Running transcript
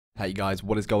Hey guys,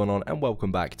 what is going on, and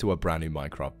welcome back to a brand new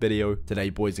Minecraft video.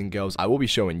 Today, boys and girls, I will be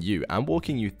showing you and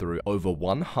walking you through over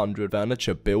 100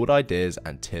 furniture build ideas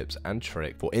and tips and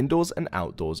tricks for indoors and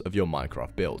outdoors of your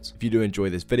Minecraft builds. If you do enjoy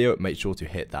this video, make sure to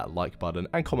hit that like button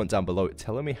and comment down below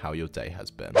telling me how your day has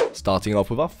been. Starting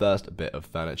off with our first bit of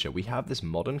furniture, we have this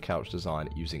modern couch design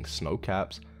using snow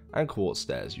caps and quartz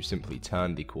stairs. You simply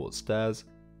turn the quartz stairs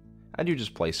and you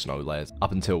just place snow layers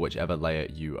up until whichever layer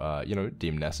you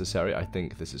deem necessary. I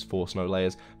think this is 4 snow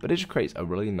layers, but it just creates a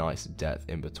really nice depth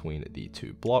in between the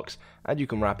 2 blocks, and you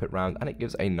can wrap it around and it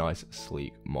gives a nice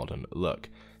sleek modern look.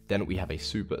 Then we have a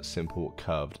super simple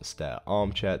curved stair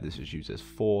armchair. This is uses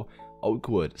 4 oak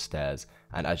wood stairs,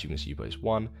 and as you can see, you place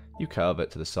 1, you curve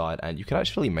it to the side, and you can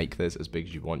actually make this as big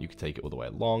as you want. You can take it all the way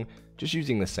along just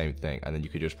using the same thing, and then you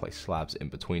could just place slabs in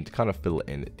between to kind of fill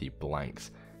in the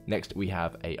blanks. Next, we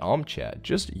have a armchair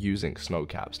just using snow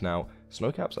caps. Now,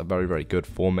 snow caps are very good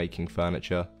for making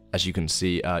furniture. As you can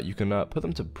see, you can put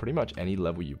them to pretty much any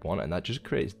level you want, and that just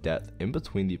creates depth in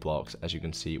between the blocks. As you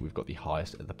can see, we've got the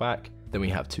highest at the back. Then we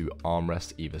have 2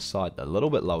 armrests either side, a little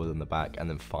bit lower than the back, and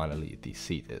then finally the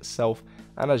seat itself.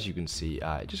 And as you can see,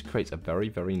 it just creates a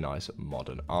very nice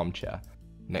modern armchair.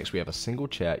 Next, we have a single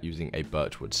chair using a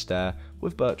birchwood stair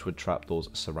with birchwood trapdoors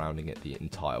surrounding it the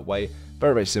entire way.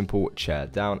 Very simple. Chair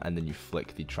down, and then you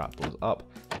flick the trapdoors up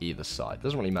either side.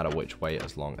 Doesn't really matter which way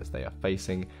as long as they are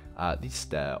facing the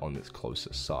stair on its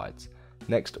closest sides.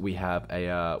 Next, we have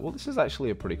a, well, this is actually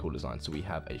a pretty cool design. So we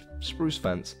have a spruce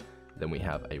fence, then we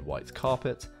have a white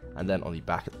carpet, and then on the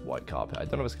back of the white carpet, I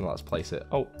don't know if it's going to let us place it.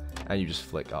 Oh, and you just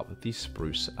flick up the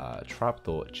spruce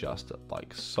trapdoor just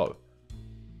like so.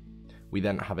 We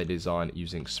then have a design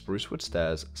using spruce wood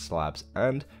stairs, slabs,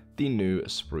 and the new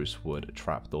spruce wood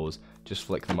trapdoors. Just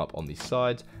flick them up on the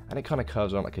sides, and it kind of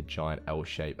curves around like a giant L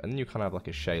shape, and then you kind of have like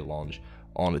a chaise lounge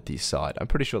on the side. I'm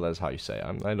pretty sure that's how you say it.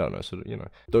 I don't know, so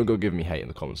don't go give me hate in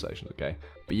the comment section, okay?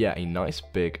 But yeah, a nice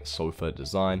big sofa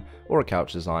design or a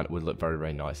couch design would look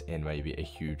very nice in maybe a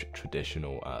huge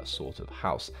traditional sort of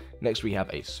house. Next, we have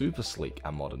a super sleek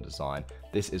and modern design.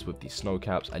 This is with the snow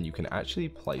caps, and you can actually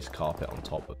place carpet on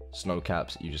top of snow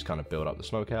caps. You just kind of build up the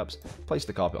snow caps, place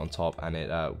the carpet on top, and it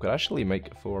could actually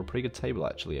make for a pretty good table.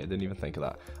 Actually, I didn't even think of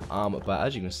that. But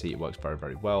as you can see, it works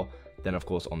very well. Then, of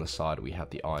course, on the side, we have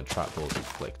the iron trapdoors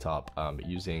flicked up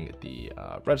using the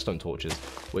redstone torches,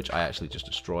 which I actually just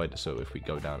destroyed. So if we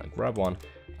go down and grab one,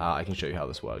 I can show you how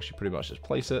this works. You pretty much just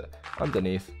place it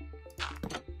underneath,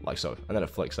 like so, and then it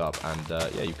flicks up,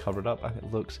 and yeah, you cover it up, and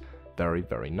it looks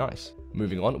very nice.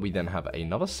 Moving on, we then have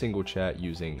another single chair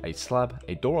using a slab,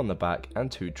 a door on the back,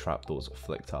 and 2 trapdoors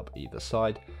flicked up either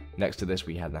side. Next to this,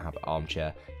 we have an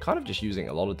armchair, kind of just using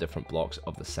a lot of different blocks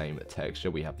of the same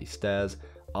texture. We have the stairs,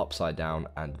 upside down,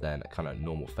 and then kind of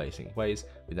normal facing ways.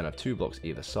 We then have 2 blocks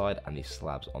either side and these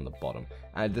slabs on the bottom,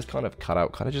 and this kind of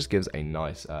cutout kind of just gives a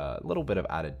nice little bit of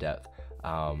added depth.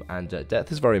 And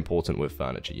depth is very important with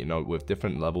furniture, with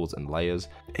different levels and layers.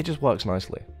 It just works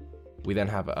nicely. We then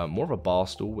have more of a bar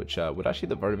stool, which would actually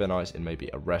look very nice in maybe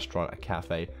a restaurant, a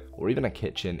cafe, or even a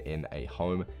kitchen in a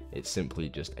home. It's simply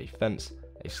just a fence,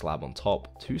 a slab on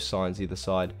top, 2 signs either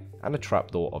side, and a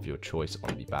trapdoor of your choice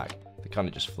on the back. That kind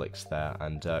of just flicks there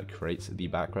and creates the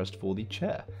backrest for the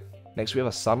chair. Next, we have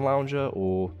a sun lounger,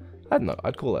 or I don't know,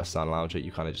 I'd call it a sun lounger.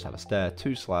 You kind of just have a stair,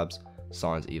 2 slabs,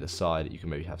 signs either side. You can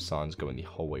maybe have signs going the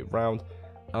whole way around.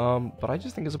 But I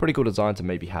just think it's a pretty cool design to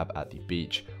maybe have at the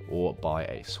beach or by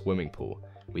a swimming pool.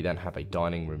 We then have a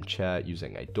dining room chair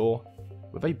using a door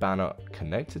with a banner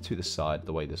connected to the side.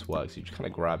 The way this works, you just kind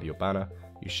of grab your banner,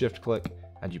 you shift click,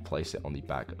 and you place it on the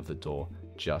back of the door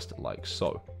just like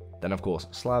so. Then, of course,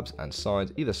 slabs and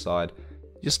signs either side.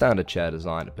 Your standard chair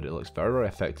design, but it looks very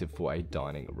effective for a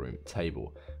dining room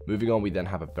table. Moving on, we then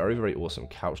have a very awesome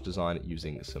couch design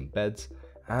using some beds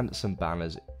and some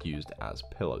banners used as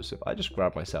pillows. So if I just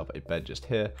grab myself a bed just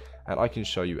here, and I can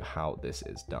show you how this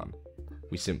is done.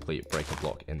 We simply break a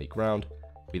block in the ground.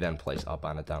 We then place our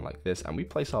banner down like this, and we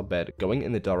place our bed going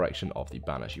in the direction of the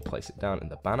banner. So you place it down,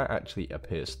 and the banner actually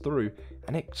appears through,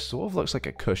 and it sort of looks like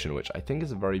a cushion, which I think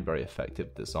is a very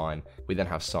effective design. We then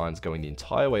have signs going the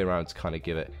entire way around to kind of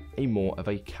give it a more of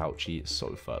a couchy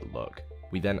sofa look.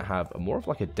 We then have more of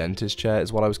like a dentist chair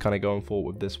is what I was kind of going for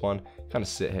with this one. Kind of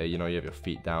sit here, you have your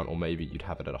feet down, or maybe you'd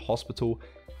have it at a hospital.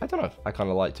 I don't know, I kind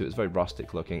of liked it. It's very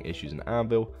rustic looking. Issues an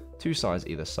anvil, 2 signs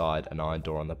either side, an iron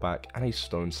door on the back, and a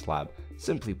stone slab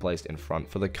simply placed in front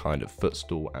for the kind of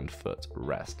footstool and foot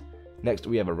rest. Next,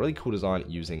 we have a really cool design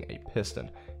using a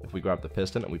piston. If we grab the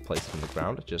piston and we place it in the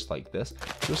ground just like this,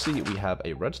 you'll see we have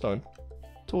a redstone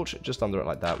torch just under it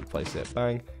like that. We place it,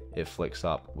 bang, it flicks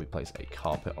up, we place a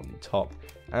carpet on the top,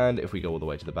 and if we go all the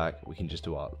way to the back, we can just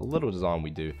do our little design we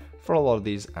do for a lot of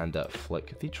these and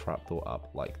flick the trapdoor up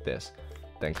like this.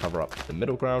 Then cover up the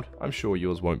middle ground. I'm sure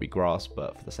yours won't be grass,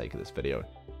 but for the sake of this video,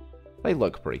 they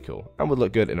look pretty cool and would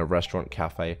look good in a restaurant,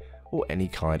 cafe, or any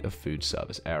kind of food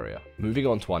service area. Moving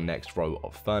on to our next row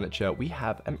of furniture, we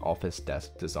have an office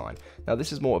desk design. Now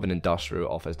this is more of an industrial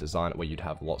office design where you'd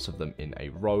have lots of them in a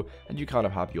row and you kind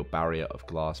of have your barrier of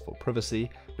glass for privacy.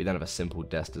 We then have a simple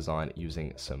desk design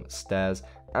using some stairs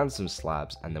and some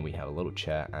slabs, and then we have a little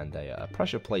chair and a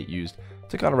pressure plate used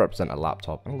to kind of represent a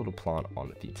laptop and a little plant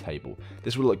on the table.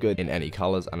 This would look good in any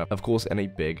colors and of course in a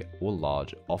big or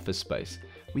large office space.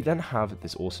 We then have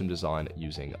this awesome design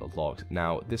using logs.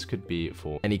 Now this could be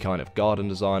for any kind of garden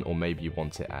design, or maybe you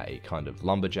want it at a kind of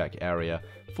lumberjack area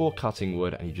for cutting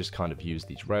wood, and you just kind of use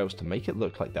these rails to make it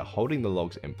look like they're holding the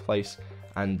logs in place.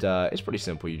 And it's pretty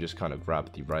simple. You just kind of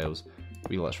grab the rails,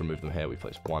 let's remove them here, we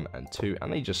place 1 and 2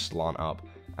 and they just slant up,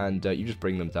 and you just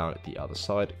bring them down at the other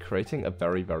side, creating a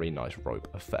very, very nice rope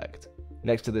effect.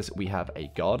 Next to this we have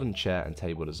a garden chair and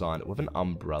table design with an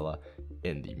umbrella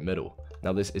in the middle.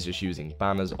 Now this is just using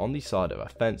banners on the side of a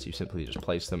fence. You simply just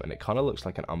place them and it kind of looks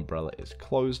like an umbrella is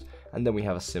closed. And then we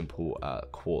have a simple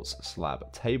quartz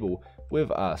slab table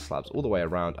with slabs all the way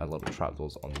around and little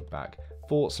trapdoors on the back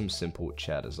for some simple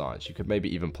chair designs. You could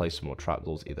maybe even place some more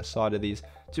trapdoors either side of these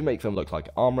to make them look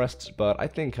like armrests, but I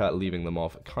think leaving them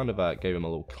off kind of gave them a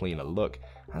little cleaner look,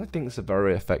 and I think it's a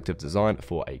very effective design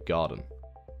for a garden.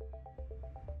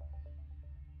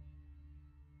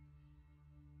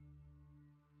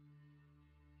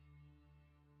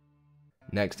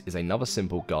 Next is another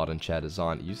simple garden chair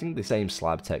design using the same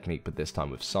slab technique, but this time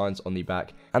with signs on the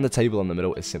back, and the table in the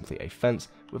middle is simply a fence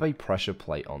with a pressure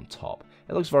plate on top.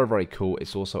 It looks very, very cool.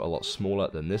 It's also a lot smaller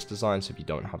than this design, so if you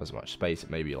don't have as much space,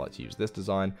 maybe you like to use this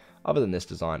design other than this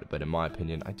design, but in my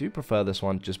opinion, I do prefer this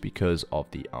one just because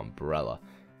of the umbrella.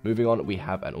 Moving on, we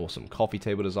have an awesome coffee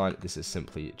table design. This is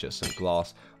simply just some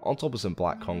glass on top of some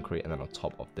black concrete, and then on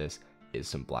top of this is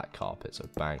some black carpet, so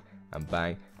bang and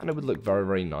bang, and it would look very,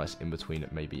 very nice in between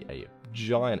maybe a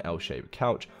giant L-shaped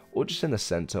couch or just in the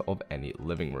center of any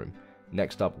living room.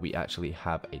 Next up, we actually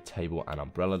have a table and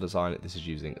umbrella design. This is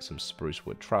using some spruce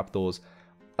wood trapdoors,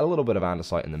 a little bit of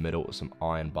andesite in the middle, some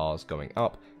iron bars going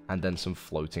up, and then some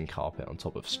floating carpet on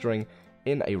top of string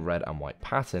in a red and white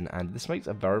pattern, and this makes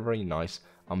a very, very nice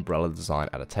umbrella design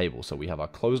at a table. So we have our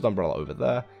closed umbrella over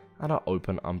there and our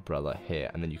open umbrella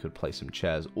here, and then you could place some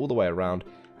chairs all the way around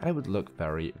and it would look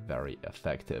very, very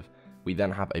effective. We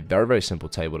then have a very, very simple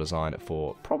table design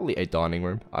for probably a dining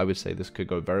room. I would say this could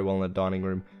go very well in a dining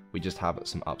room. We just have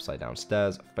some upside down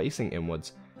stairs facing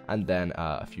inwards, and then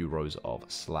a few rows of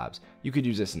slabs. You could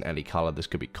use this in any color. This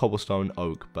could be cobblestone,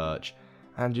 oak, birch,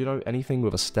 and you know, anything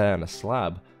with a stair and a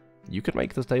slab, you could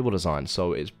make this table design.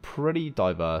 So it's pretty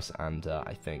diverse, and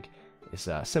I think it's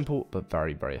simple but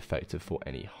very, very effective for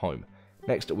any home.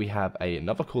 Next, we have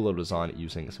another cool little design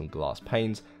using some glass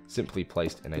panes, simply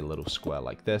placed in a little square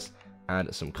like this,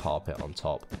 and some carpet on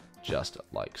top, just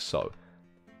like so.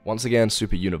 Once again,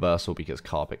 super universal because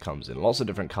carpet comes in lots of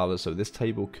different colors, so this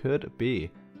table could be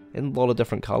in a lot of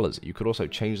different colors. You could also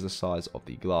change the size of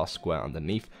the glass square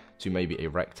underneath to maybe a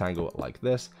rectangle like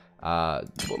this,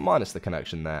 minus the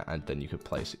connection there, and then you could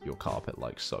place your carpet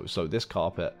like so. So this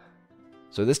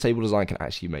table design can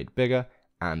actually be made bigger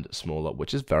and smaller,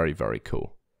 which is very, very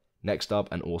cool. Next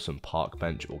up, an awesome park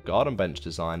bench or garden bench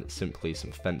design, simply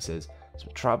some fences, some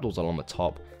trapdoors along the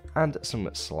top, and some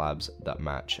slabs that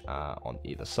match on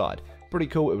either side. Pretty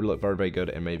cool. It would look very, very good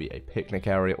in maybe a picnic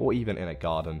area or even in a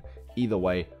garden. Either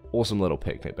way, awesome little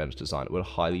picnic bench design. Would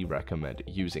highly recommend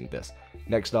using this.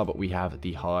 Next up, we have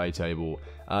the high table.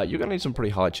 You're going to need some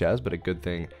pretty high chairs, but a good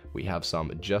thing we have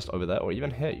some just over there, or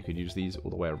even here. You could use these all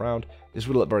the way around. This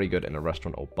would look very good in a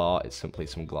restaurant or bar. It's simply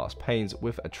some glass panes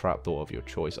with a trapdoor of your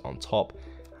choice on top.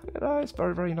 And, it's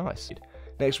very, very nice.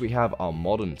 Next, we have our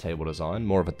modern table design,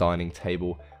 more of a dining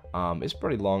table. It's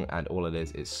pretty long, and all it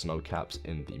is snow caps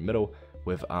in the middle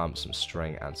with some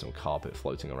string and some carpet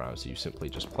floating around. So you simply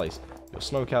just place your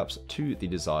snow caps to the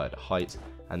desired height,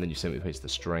 and then you simply place the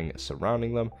string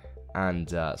surrounding them and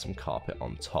some carpet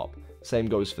on top. Same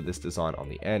goes for this design on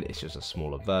the end. It's just a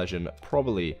smaller version,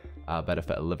 probably better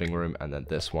for a living room, and then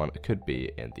this one could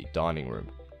be in the dining room.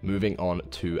 Moving on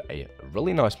to a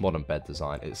really nice modern bed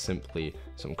design. It's simply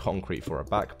some concrete for a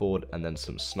backboard and then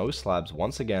some snow slabs.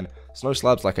 Once again, snow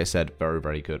slabs, like I said, very,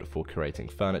 very good for creating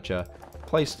furniture,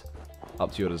 placed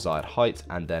up to your desired height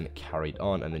and then carried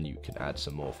on, and then you can add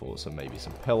some more for maybe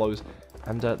some pillows,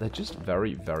 and they're just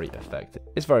very, very effective.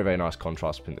 It's very, very nice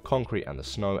contrast between the concrete and the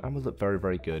snow, and will look very,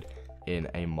 very good in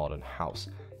a modern house.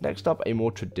 Next up, a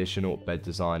more traditional bed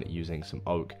design using some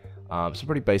oak, some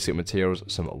pretty basic materials,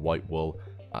 some white wool,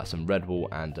 some red wool,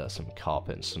 and some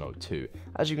carpet and snow too.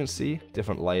 As you can see,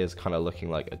 different layers kind of looking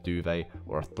like a duvet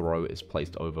or a throw is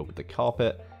placed over with the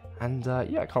carpet. And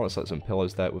yeah, it kind of looks like some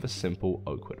pillows there with a simple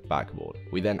oak wood backboard.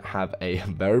 We then have a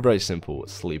very simple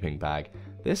sleeping bag.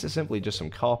 This is simply just some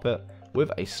carpet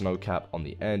with a snow cap on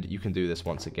the end. You can do this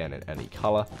once again in any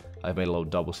color. I've made a little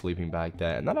double sleeping bag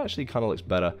there, and that actually kind of looks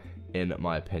better in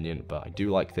my opinion, but I do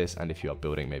like this. And if you are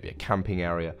building maybe a camping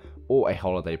area or a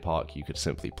holiday park, you could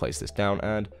simply place this down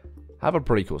and have a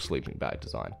pretty cool sleeping bag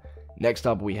design. Next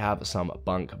up, we have some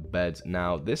bunk beds.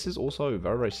 Now, this is also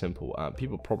very simple.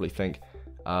 People probably think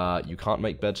you can't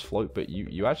make beds float, but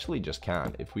you actually just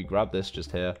can. If we grab this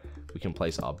just here, we can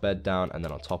place our bed down, and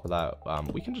then on top of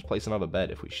that, we can just place another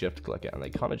bed if we shift click it, and they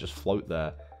kind of just float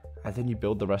there. And then you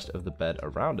build the rest of the bed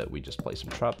around it. We just place some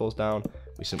trapdoors down,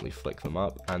 we simply flick them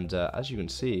up, and as you can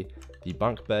see, the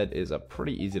bunk bed is a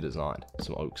pretty easy design.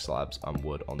 Some oak slabs and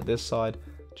wood on this side,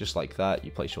 just like that.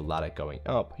 You place your ladder going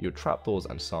up, your trapdoors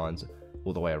and signs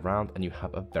all the way around, and you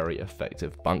have a very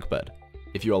effective bunk bed.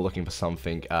 If you are looking for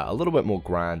something a little bit more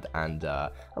grand and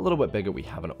a little bit bigger, we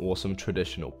have an awesome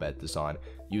traditional bed design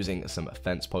using some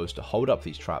fence posts to hold up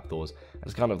these trapdoors.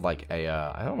 It's kind of like a,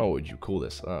 I don't know what would you call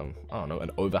this, I don't know,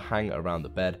 an overhang around the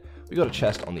bed. We got a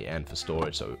chest on the end for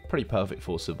storage, so pretty perfect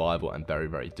for survival and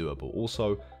very doable.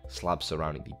 Also, slabs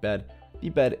surrounding the bed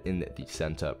in the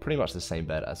center, pretty much the same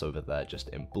bed as over there, just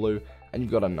in blue. And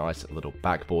you've got a nice little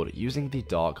backboard using the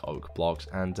dark oak blocks,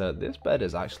 and this bed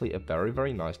is actually a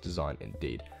very nice design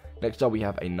indeed. Next up, we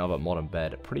have another modern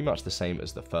bed, pretty much the same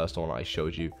as the first one I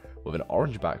showed you, with an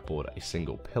orange backboard, a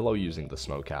single pillow using the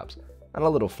snow caps, and a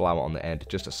little flower on the end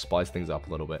just to spice things up a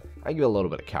little bit and give a little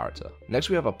bit of character. Next,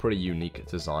 we have a pretty unique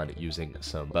design using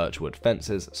some birchwood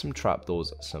fences, some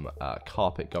trapdoors, some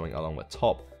carpet going along the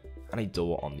top, and a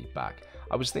door on the back.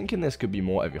 I was thinking this could be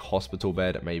more of your hospital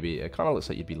bed. Maybe it kind of looks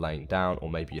like you'd be laying down, or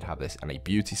maybe you'd have this in a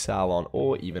beauty salon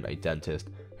or even a dentist.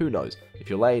 Who knows? If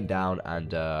you're laying down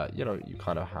and you know, you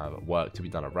kind of have work to be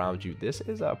done around you, this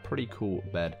is a pretty cool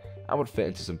bed and would fit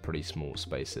into some pretty small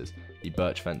spaces. The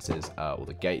birch fences or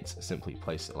the gates, simply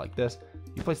place it like this.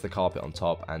 You place the carpet on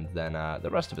top, and then the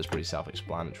rest of it's pretty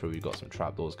self-explanatory. We've got some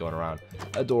trapdoors going around,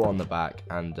 a door on the back,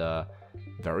 and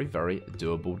very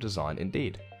doable design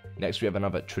indeed. Next, we have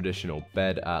another traditional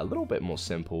bed, a little bit more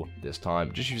simple this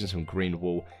time, just using some green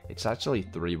wool. It's actually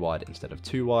 3 wide instead of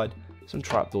 2 wide, some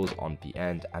trapdoors on the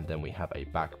end, and then we have a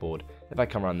backboard. If I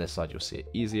come around this side, you'll see it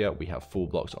easier. We have full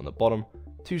blocks on the bottom,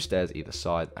 2 stairs either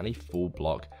side, and a full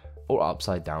block or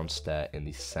upside down stair in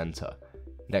the center.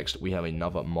 Next, we have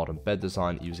another modern bed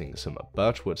design using some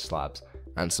birchwood slabs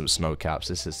and some snow caps.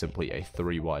 This is simply a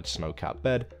 3 wide snow cap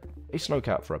bed, a snow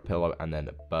cap for a pillow, and then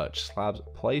birch slabs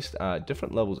placed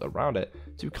different levels around it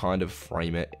to kind of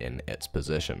frame it in its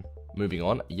position. Moving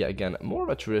on, yet again, more of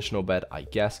a traditional bed, I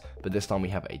guess, but this time we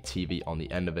have a TV on the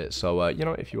end of it. So, you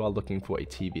know, if you are looking for a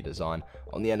TV design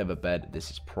on the end of a bed, this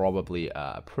is probably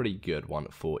a pretty good one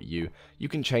for you. You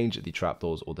can change the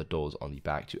trapdoors or the doors on the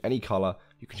back to any color.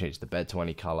 You can change the bed to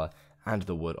any color, and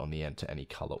the wood on the end to any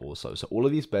color also. So all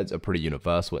of these beds are pretty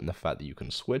universal in the fact that you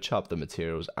can switch up the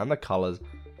materials and the colors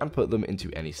and put them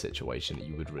into any situation that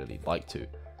you would really like to.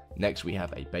 Next, we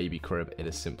have a baby crib. It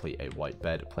is simply a white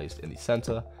bed placed in the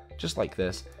center, just like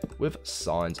this, with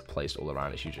signs placed all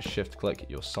around it. You just shift click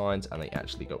your signs and they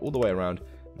actually go all the way around,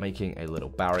 making a little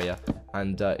barrier,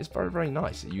 and it's very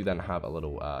nice. You then have a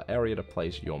little area to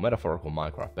place your metaphorical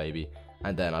Minecraft baby,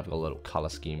 and then I've got a little color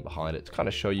scheme behind it to kind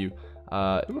of show you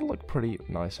it would look pretty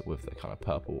nice with the kind of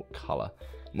purple color.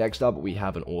 Next up, we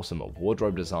have an awesome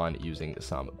wardrobe design using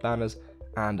some banners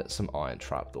and some iron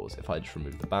trapdoors. If I just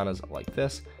remove the banners like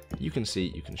this, you can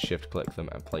see you can shift click them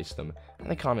and place them,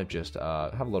 and they kind of just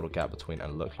have a little gap between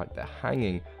and look like they're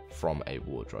hanging from a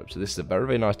wardrobe. So this is a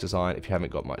very nice design if you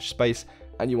haven't got much space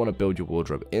and you want to build your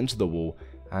wardrobe into the wall,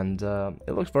 and it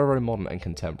looks very modern and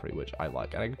contemporary, which I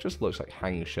like, and it just looks like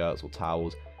hanging shirts or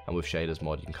towels. And with shaders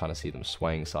mod, you can kind of see them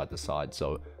swaying side to side,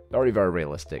 so very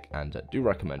realistic, and do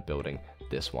recommend building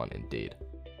this one indeed.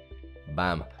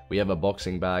 Bam, we have a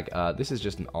boxing bag. This is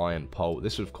just an iron pole.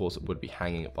 This of course would be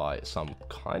hanging by some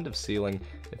kind of ceiling.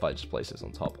 If I just place this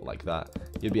on top like that,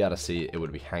 you'd be able to see it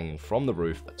would be hanging from the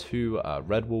roof to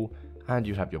red wool, and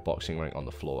you'd have your boxing ring on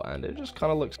the floor, and it just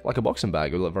kind of looks like a boxing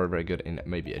bag. It would look very good in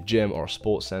maybe a gym or a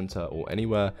sports center or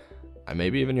anywhere. and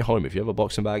maybe even your home. If you have a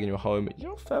boxing bag in your home, you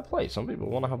know, fair play. Some people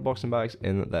want to have boxing bags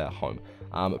in their home.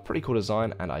 Pretty cool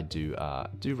design, and I do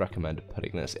recommend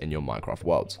putting this in your Minecraft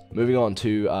worlds. Moving on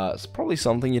to it's probably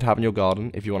something you'd have in your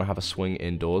garden. If you want to have a swing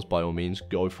indoors, by all means,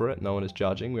 go for it. No one is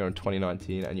judging. We are in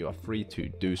 2019, and you are free to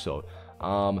do so.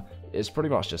 It's pretty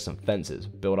much just some fences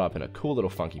built up in a cool little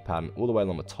funky pattern all the way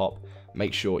along the top.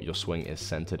 Make sure your swing is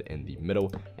centered in the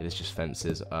middle. It is just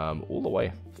fences all the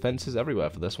way. Fences everywhere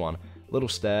for this one. Little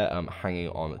stair hanging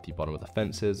on the bottom of the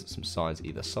fences, some signs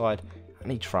either side,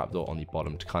 and a trapdoor on the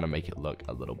bottom to kind of make it look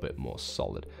a little bit more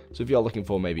solid. So if you're looking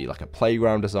for maybe like a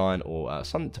playground design or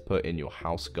something to put in your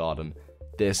house garden,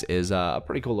 this is a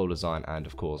pretty cool little design, and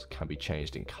of course can be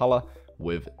changed in color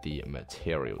with the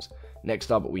materials.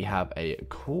 Next up, we have a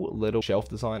cool little shelf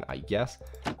design, I guess.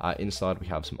 Inside, we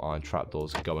have some iron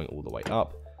trapdoors going all the way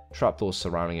up. Trapdoors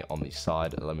surrounding it on the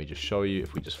side. Let me just show you.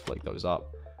 If we just flick those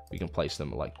up, we can place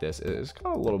them like this. It's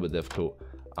kind of a little bit difficult,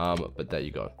 but there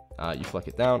you go. You flick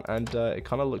it down, and it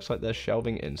kind of looks like there's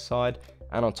shelving inside.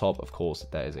 And on top, of course,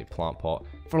 there is a plant pot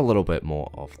for a little bit more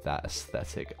of that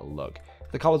aesthetic look.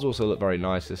 The colors also look very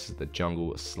nice. This is the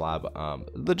jungle slab,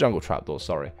 the jungle trapdoor,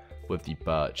 sorry, with the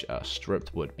birch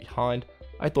stripped wood behind.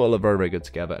 I thought it looked very, very good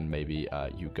together, and maybe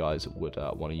you guys would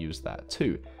want to use that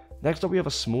too. Next up, we have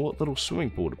a small little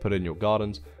swimming pool to put in your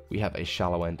gardens. We have a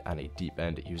shallow end and a deep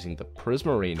end using the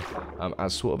prismarine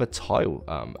as sort of a tile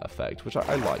effect, which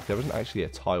I like. There isn't actually a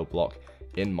tile block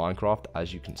in Minecraft,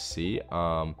 as you can see.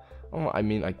 I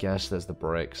mean, I guess there's the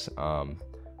bricks,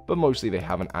 but mostly they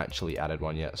haven't actually added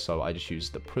one yet, so I just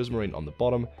used the prismarine on the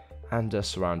bottom and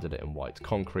surrounded it in white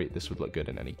concrete. This would look good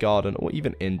in any garden or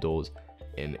even indoors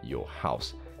in your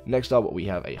house. Next up, we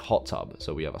have a hot tub.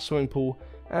 So we have a swimming pool,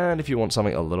 and if you want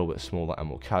something a little bit smaller and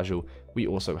more casual, we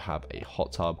also have a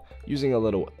hot tub using a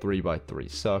little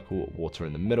 3x3 circle, water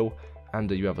in the middle,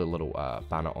 and you have a little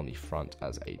banner on the front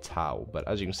as a towel. But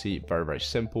as you can see, very, very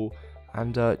simple,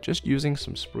 and just using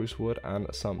some spruce wood and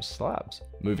some slabs.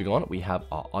 Moving on, we have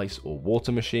our ice or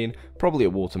water machine, probably a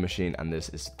water machine, and this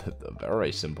is the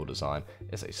very simple design.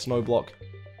 It's a snow block,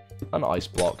 an ice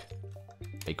block,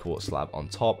 a quartz slab on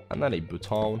top, and then a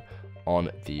button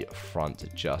on the front,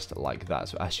 just like that.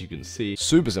 So as you can see,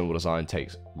 super simple design,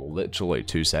 takes literally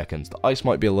 2 seconds. The ice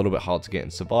might be a little bit hard to get in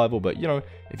survival, but you know,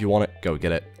 if you want it, go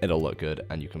get it. It'll look good,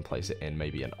 and you can place it in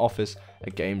maybe an office,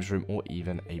 a games room, or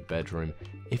even a bedroom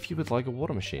if you would like a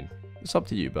water machine. It's up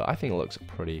to you, but I think it looks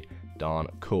pretty darn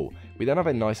cool. We then have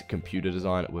a nice computer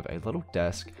design with a little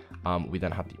desk. We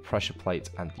then have the pressure plate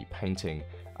and the painting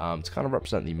to kind of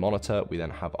represent the monitor. We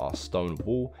then have our stone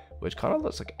wall, which kind of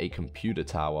looks like a computer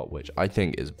tower, which I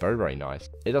think is very, very nice.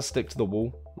 It does stick to the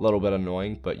wall, a little bit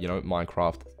annoying, but you know,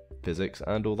 Minecraft physics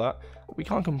and all that, we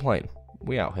can't complain.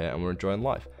 We out here and we're enjoying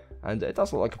life. And it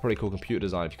does look like a pretty cool computer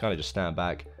design if you kind of just stand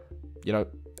back. You know,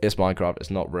 it's Minecraft,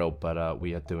 it's not real, but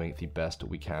we are doing the best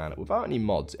we can without any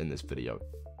mods in this video.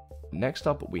 Next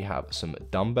up, we have some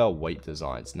dumbbell weight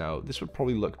designs. Now, this would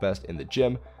probably look best in the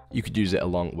gym. You could use it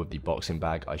along with the boxing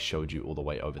bag I showed you all the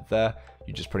way over there.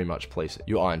 You just pretty much place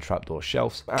your iron trapdoor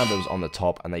shelves and those on the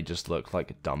top, and they just look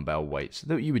like dumbbell weights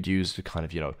that you would use to kind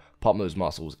of, you know, pop those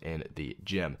muscles in the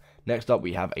gym. Next up,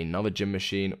 we have another gym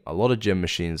machine. A lot of gym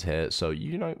machines here, so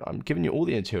you know, I'm giving you all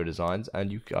the interior designs,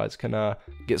 and you guys can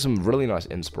get some really nice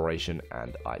inspiration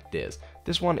and ideas.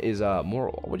 This one is more,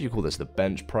 what do you call this? The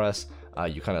bench press.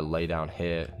 You kind of lay down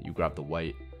here, you grab the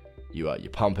weight, you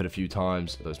pump it a few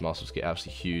times, those muscles get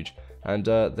absolutely huge, and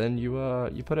then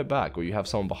you put it back, or you have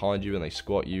someone behind you and they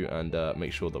squat you and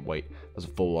make sure the weight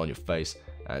doesn't fall on your face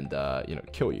and you know,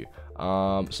 kill you.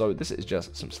 So this is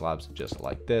just some slabs just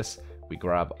like this. We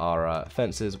grab our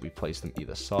fences, we place them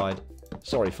either side.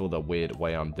 Sorry for the weird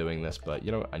way I'm doing this, but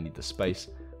you know, I need the space.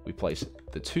 We place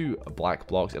the 2 black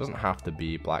blocks. It doesn't have to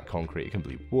be black concrete, it can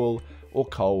be wool or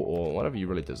coal or whatever you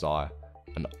really desire.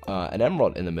 An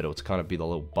emerald in the middle to kind of be the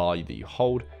little bar that you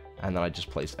hold, and then I just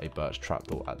placed a birch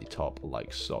trapdoor at the top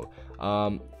like so.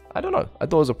 I don't know, I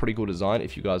thought it was a pretty cool design.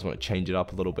 If you guys want to change it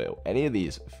up a little bit, or any of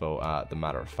these for the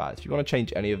matter of fact, if you want to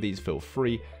change any of these, feel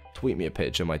free, tweet me a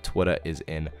picture. My Twitter is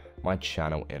in my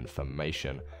channel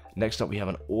information. Next up, we have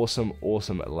an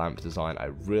awesome lamp design. I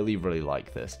really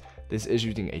like this. This is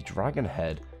using a dragon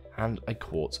head and a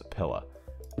quartz pillar.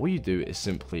 All you do is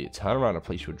simply turn around and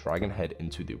place your dragon head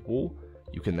into the wall.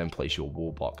 You can then place your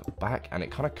wall block back, and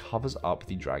it kind of covers up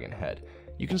the dragon head.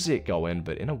 You can see it go in,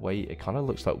 but in a way, it kind of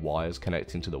looks like wires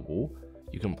connecting to the wall.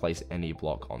 You can place any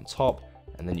block on top,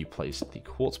 and then you place the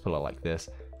quartz pillar like this,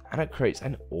 and it creates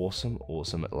an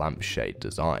awesome lampshade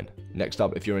design. Next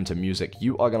up, if you're into music,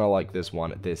 you are gonna like this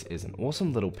one. This is an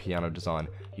awesome little piano design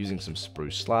using some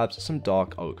spruce slabs, some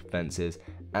dark oak fences,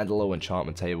 and a little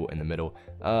enchantment table in the middle.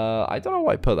 I don't know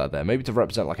why I put that there. Maybe to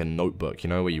represent like a notebook, you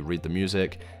know, where you read the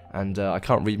music. And I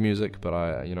can't read music,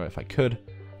 but you know, if I could,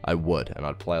 I would, and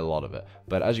I'd play a lot of it.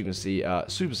 But as you can see,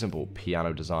 super simple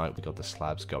piano design. We got the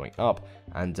slabs going up,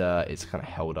 and it's kind of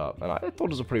held up. And I thought it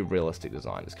was a pretty realistic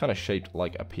design. It's kind of shaped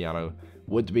like a piano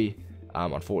would be.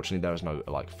 Unfortunately, there is no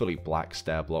like fully black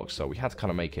stair block, so we had to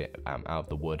kind of make it out of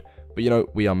the wood. But you know,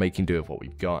 we are making do with what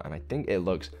we've got, and I think it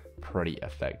looks pretty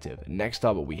effective. Next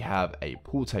up, we have a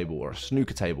pool table or a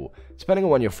snooker table, depending on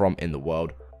where you're from in the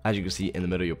world. As you can see in the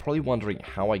middle, you're probably wondering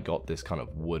how I got this kind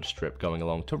of wood strip going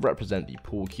along to represent the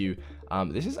pool cue.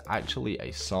 This is actually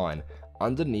a sign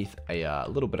underneath a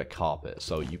little bit of carpet.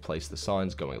 So you place the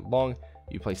signs going along,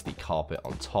 you place the carpet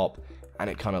on top, and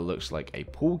it kind of looks like a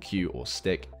pool cue or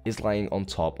stick is laying on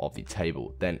top of the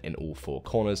table. Then in all four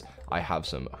corners, I have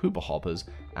some hooper hoppers,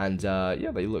 and yeah,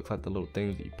 they look like the little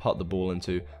things that you putt the ball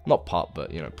into. Not putt,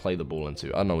 but you know, play the ball into.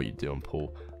 I don't know what you do in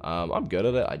pool. I'm good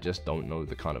at it, I just don't know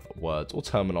the kind of words or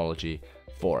terminology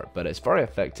for it, but it's very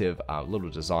effective. Little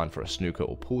design for a snooker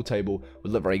or pool table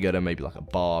would look very good in maybe like a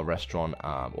bar, restaurant,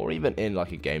 or even in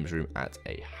like a games room at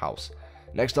a house.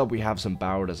 Next up, we have some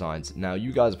barrel designs. Now,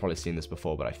 you guys have probably seen this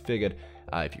before, but I figured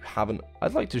if you haven't,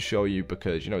 I'd like to show you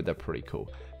because, you know, they're pretty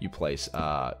cool. You place,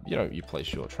 you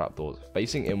place your trapdoors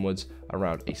facing inwards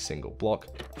around a single block,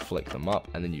 flick them up,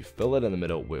 and then you fill it in the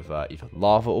middle with either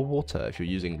lava or water. If you're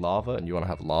using lava and you want to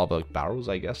have lava barrels,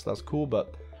 I guess that's cool,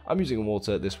 but I'm using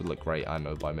water. This would look great, I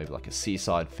know, by maybe like a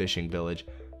seaside fishing village.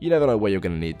 You never know where you're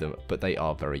going to need them, but they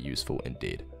are very useful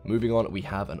indeed. Moving on, we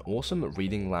have an awesome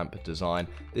reading lamp design.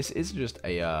 This is just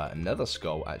a nether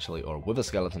skull, actually, or a wither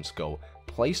skeleton skull,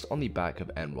 placed on the back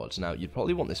of end rods. Now, you'd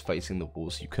probably want this facing the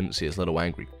wall so you couldn't see its little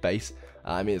angry face.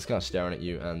 I mean, it's kind of staring at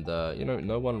you, and, you know,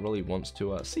 no one really wants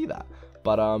to see that.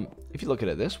 But if you look at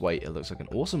it this way, it looks like an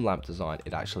awesome lamp design.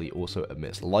 It actually also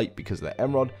emits light because of the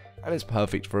emerald, and it's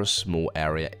perfect for a small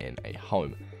area in a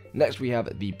home. Next, we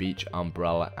have the beach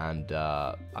umbrella and,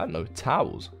 I don't know,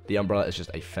 towels. The umbrella is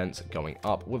just a fence going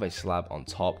up with a slab on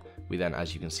top. We then,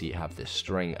 as you can see, have this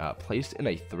string placed in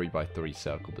a 3x3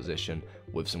 circle position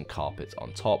with some carpets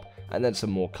on top, and then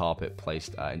some more carpet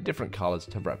placed in different colors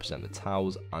to represent the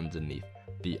towels underneath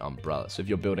the umbrella. So if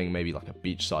you're building maybe like a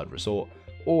beachside resort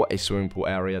or a swimming pool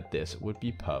area, this would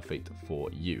be perfect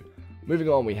for you. Moving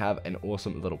on, we have an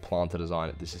awesome little planter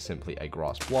design. This is simply a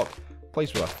grass block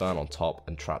placed with a fern on top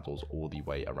and trapdoors all the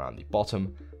way around the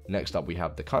bottom. Next up, we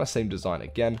have the kind of same design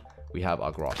again. We have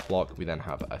our grass block, we then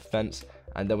have a fence,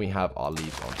 and then we have our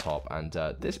leaves on top, and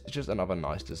this is just another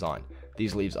nice design.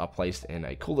 These leaves are placed in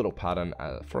a cool little pattern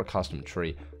for a custom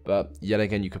tree, but yet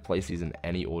again, you could place these in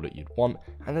any order you'd want,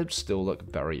 and they'd still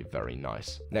look very, very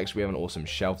nice. Next, we have an awesome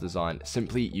shelf design,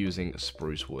 simply using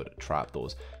spruce wood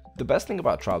trapdoors. The best thing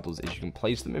about trapdoors is you can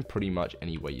place them in pretty much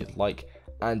any way you'd like,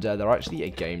 and they're actually a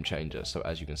game changer. So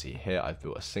as you can see here, I've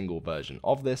built a single version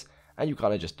of this, and you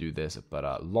kind of just do this,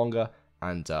 but longer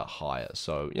and higher.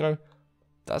 So, you know,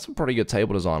 that's a pretty good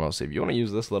table design, honestly. If you want to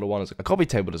use this little one as a copy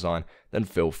table design, then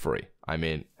feel free. I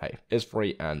mean, hey, it's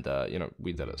free, and, you know,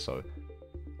 we did it, so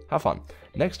have fun.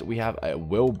 Next, we have a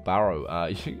wheelbarrow.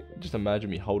 You can just imagine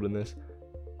me holding this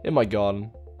in my garden.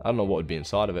 I don't know what would be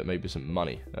inside of it, maybe some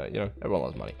money. You know, everyone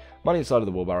loves money. Money inside of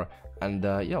the wheelbarrow, and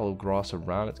yeah, a little grass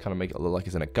around it to kind of make it look like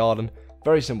it's in a garden.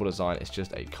 Very simple design. It's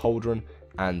just a cauldron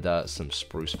and some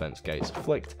spruce fence gates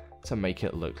flicked to make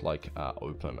it look like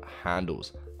open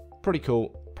handles. Pretty cool,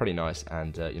 pretty nice,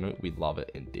 and you know, we love it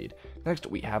indeed. Next,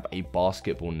 we have a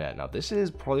basketball net. Now, this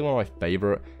is probably one of my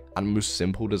favorite and most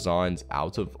simple designs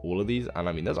out of all of these, and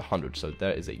I mean, there's 100, so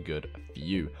there is a good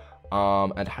few.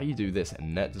 And how you do this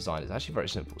net design is actually very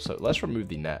simple. So let's remove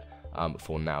the net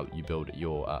for now. You build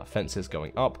your fences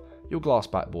going up, your glass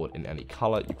backboard in any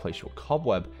color, you place your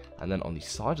cobweb, and then on the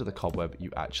side of the cobweb,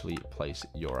 you actually place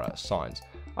your signs.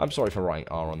 I'm sorry for writing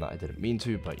R on that, I didn't mean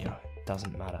to, but you know, it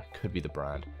doesn't matter, could be the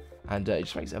brand. And it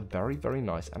just makes a very, very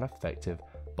nice and effective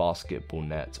basketball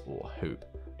net or hoop.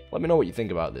 Let me know what you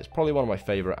think about this. Probably one of my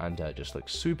favorite, and just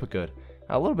looks super good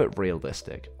and a little bit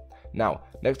realistic. Now,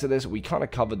 next to this, we kind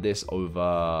of covered this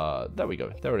over, there we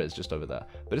go, there it is, just over there.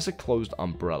 But it's a closed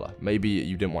umbrella. Maybe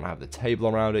you didn't want to have the table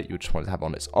around it, you just wanted to have it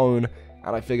on its own,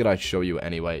 and I figured I'd show you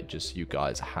anyway, just so you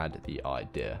guys had the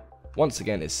idea. Once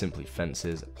again, it's simply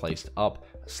fences placed up,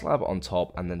 a slab on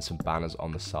top, and then some banners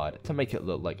on the side to make it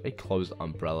look like a closed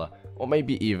umbrella, or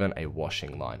maybe even a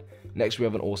washing line. Next, we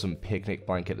have an awesome picnic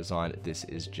blanket design. This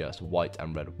is just white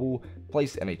and red wool,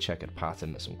 placed in a checkered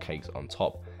pattern, some cakes on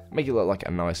top. make it look like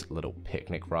a nice little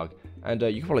picnic rug. And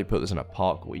you could probably put this in a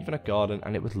park or even a garden,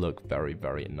 and it would look very,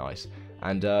 very nice.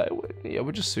 And it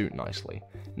would just suit nicely.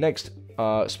 Next,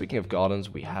 speaking of gardens,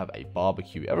 we have a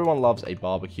barbecue. Everyone loves a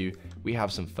barbecue. We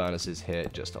have some furnaces here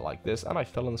just like this, and I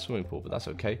fell in the swimming pool, but that's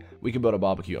okay. We can build a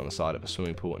barbecue on the side of a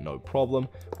swimming pool, no problem.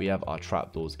 We have our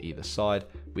trapdoors either side.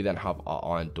 We then have our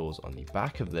iron doors on the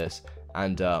back of this,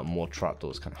 and more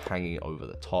trapdoors kind of hanging over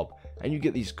the top. And you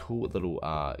get these cool little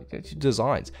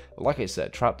designs. Like I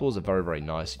said, trapdoors are very, very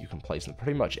nice. You can place them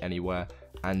pretty much anywhere,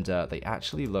 and they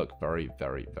actually look very,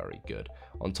 very, very good.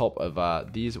 On top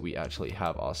of these, we actually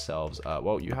have ourselves,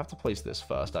 well, you have to place this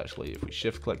first, actually. If we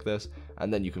shift click this,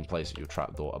 and then you can place your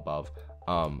trapdoor above,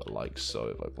 like so.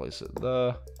 If I place it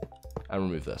there, and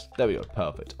remove this. There we go,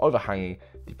 perfect. Overhanging,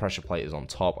 the pressure plate is on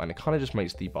top, and it kind of just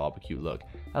makes the barbecue look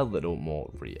a little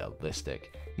more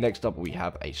realistic. Next up, we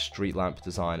have a street lamp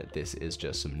design. This is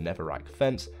just some netherrack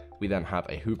fence. We then have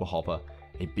a hooper hopper,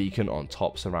 a beacon on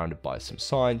top surrounded by some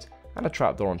signs, and a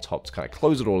trapdoor on top to kind of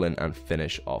close it all in and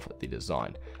finish off the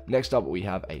design. Next up, we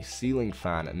have a ceiling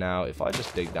fan. Now, if I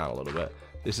just dig down a little bit,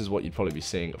 this is what you'd probably be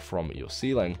seeing from your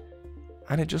ceiling,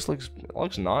 and it just looks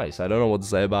nice. I don't know what to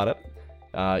say about it.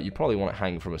 You probably want it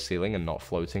hanging from a ceiling and not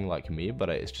floating like me, but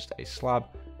it's just a slab,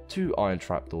 2 iron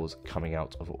trapdoors coming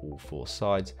out of all 4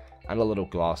 sides, and a little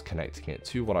glass connecting it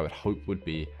to what I would hope would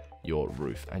be your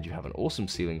roof. And you have an awesome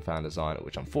ceiling fan design,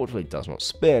 which unfortunately does not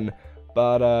spin,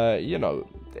 but you know,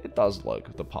 it does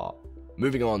look the part.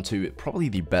 Moving on to probably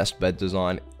the best bed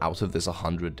design out of this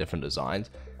 100 different designs.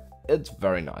 It's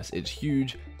very nice. It's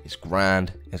huge, it's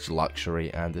grand, it's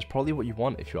luxury, and it's probably what you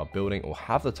want if you are building or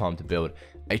have the time to build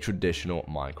a traditional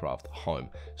Minecraft home.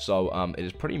 So it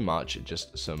is pretty much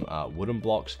just some wooden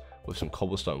blocks with some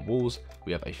cobblestone walls.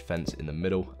 We have a fence in the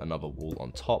middle, another wall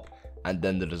on top, and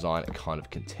then the design kind of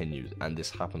continues, and this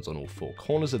happens on all 4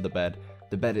 corners of the bed.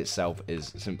 The bed itself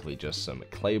is simply just some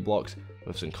clay blocks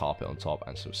with some carpet on top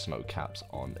and some snow caps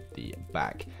on the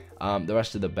back. The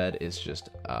rest of the bed is just,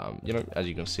 you know, as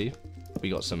you can see, we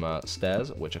got some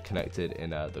stairs which are connected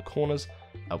in the corners.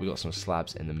 We got some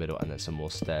slabs in the middle, and then some more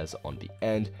stairs on the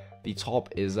end. The top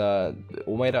is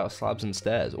all made out of slabs and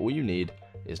stairs. All you need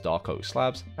is dark oak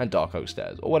slabs and dark oak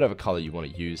stairs, or whatever color you want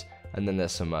to use. And then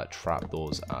there's some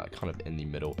trapdoors kind of in the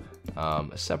middle,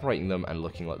 separating them and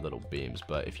looking like little beams.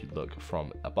 But if you look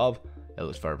from above, it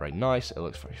looks very, very nice. It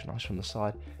looks very nice from the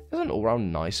side. It's an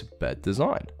all-round nice bed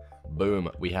design. Boom,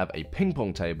 we have a ping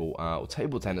pong table or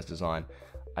table tennis design.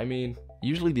 I mean,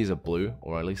 usually these are blue,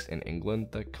 or at least in England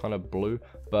they're kind of blue,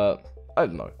 but I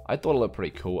don't know. I thought it looked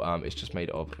pretty cool. It's just made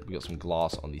of, we got some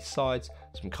glass on the sides,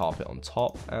 some carpet on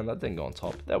top, and that didn't go on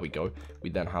top. There we go. We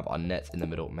then have our net in the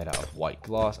middle made out of white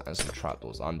glass and some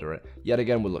trapdoors under it. Yet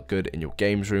again, will look good in your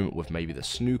games room with maybe the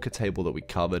snooker table that we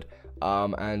covered.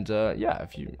 Yeah,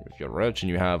 if you're rich and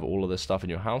you have all of this stuff in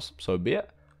your house, so be it.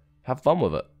 Have fun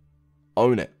with it.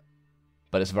 Own it.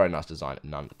 But it's a very nice design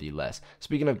nonetheless.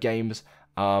 Speaking of games,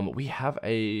 we have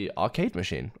a arcade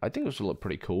machine. I think this will look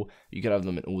pretty cool. You can have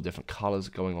them in all different colors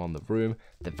going on the room.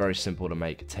 They're very simple to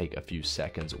make, take a few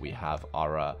seconds. We have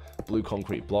our blue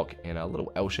concrete block in a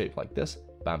little L shape like this.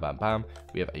 Bam, bam, bam.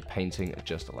 We have a painting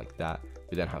just like that.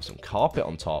 We then have some carpet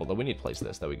on top, although we need to place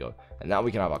this. There we go. And now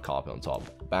we can have our carpet on top.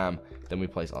 Bam. Then we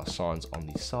place our signs on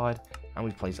the side, and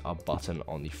we place our button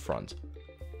on the front.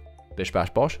 Bish bash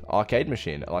bosh, arcade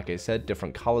machine. Like I said,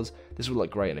 different colors. This would look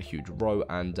great in a huge row,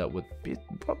 and would be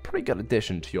a pretty good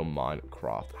addition to your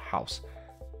Minecraft house.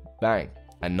 Bang.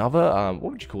 Another,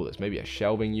 what would you call this? Maybe a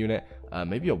shelving unit,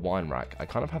 maybe a wine rack. I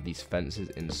kind of have these fences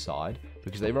inside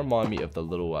because they remind me of the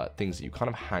little things that you kind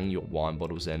of hang your wine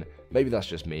bottles in. Maybe that's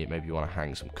just me. Maybe you want to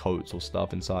hang some coats or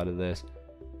stuff inside of this.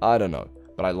 I don't know,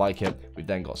 but I like it. We've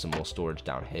then got some more storage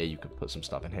down here. You could put some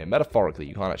stuff in here. Metaphorically,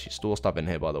 you can't actually store stuff in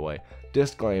here, by the way.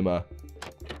 Disclaimer,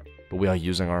 but we are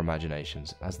using our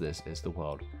imaginations, as this is the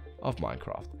world of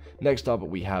Minecraft. Next up,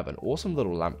 we have an awesome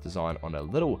little lamp design on a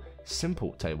little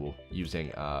simple table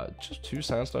using just 2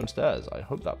 sandstone stairs. I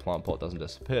hope that plant pot doesn't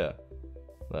disappear.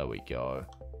 There we go.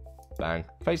 Bang.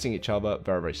 Facing each other,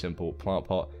 very, very simple plant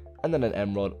pot. And then an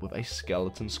emerald with a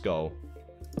skeleton skull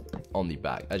on the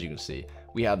back. As you can see,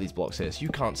 we have these blocks here, so you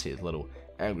can't see his little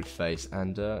angry face.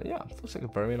 And yeah, it looks like a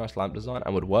very nice lamp design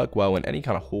and would work well in any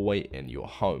kind of hallway in your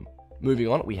home. Moving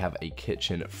on, we have a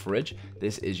kitchen fridge.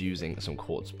 This is using some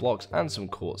quartz blocks and some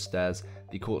quartz stairs.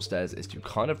 The quartz stairs is to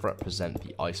kind of represent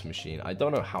the ice machine. I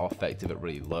don't know how effective it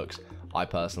really looks. I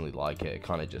personally like it. It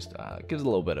kind of just gives a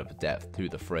little bit of depth to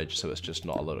the fridge, so it's just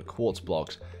not a lot of quartz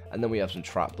blocks. And then we have some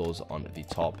trapdoors on the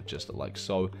top, just like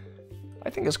so. I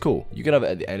think it's cool. You can have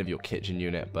it at the end of your kitchen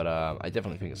unit, but I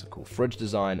definitely think it's a cool fridge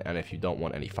design. And if you don't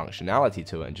want any functionality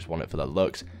to it and just want it for the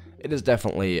looks, it is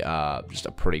definitely just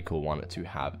a pretty cool one to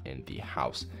have in the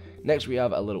house. Next, we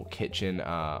have a little kitchen,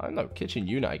 kitchen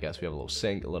unit, I guess. We have a little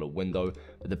sink, a little window.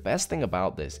 But the best thing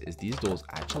about this is these doors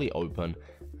actually open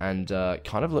and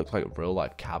kind of look like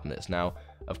real-life cabinets. Now,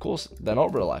 of course, they're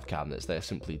not real-life cabinets. They're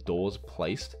simply doors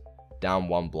placed down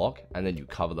one block, and then you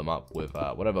cover them up with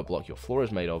whatever block your floor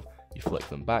is made of. You flick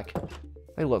them back.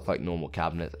 They look like normal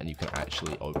cabinets, and you can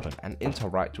actually open and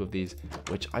interact with these,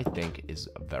 which I think is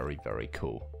very, very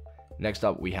cool. Next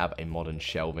up, we have a modern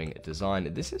shelving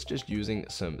design. This is just using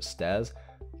some stairs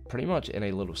pretty much in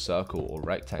a little circle or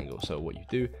rectangle. So what you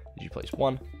do is you place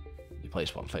one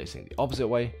facing the opposite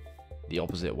way,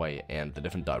 and the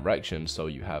different directions. So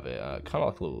you have it kind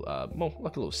of like a little,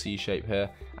 like a little C shape here,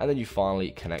 and then you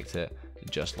finally connect it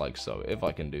just like so. If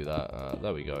I can do that,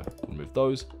 there we go. Remove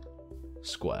those,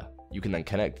 square. You can then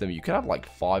connect them. You can have like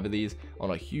 5 of these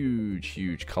on a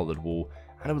huge colored wall,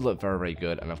 and it would look very, very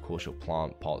good. And of course, your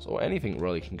plant pots or anything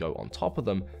really can go on top of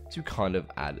them to kind of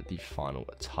add the final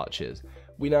touches.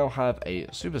 We now have a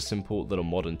super simple little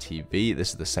modern TV. This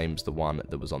is the same as the one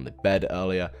that was on the bed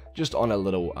earlier, just on a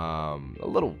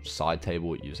little side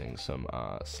table using some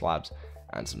slabs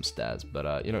and some stairs.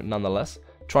 But you know, nonetheless,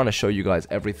 trying to show you guys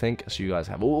everything so you guys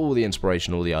have all the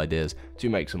inspiration, all the ideas to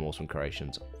make some awesome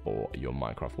creations for your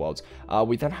Minecraft worlds.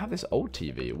 We then have this old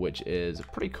TV, which is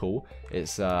pretty cool.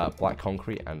 It's black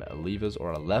concrete and levers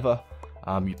or a lever.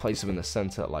 You place them in the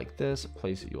center like this.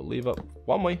 Place your lever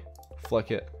one way, flick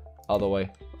it, other way,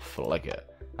 flick it,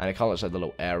 and it kind of looks like the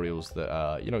little aerials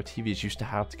that you know, TVs used to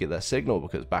have to get their signal,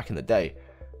 because back in the day,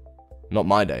 not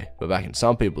my day, but back in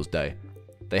some people's day,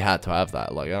 they had to have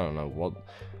that. Like, I don't know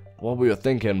what we were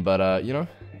thinking, but you know,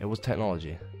 it was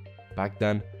technology back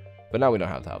then. But now we don't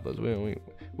have to have those.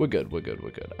 We're good.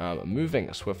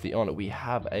 Moving swiftly on, we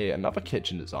have another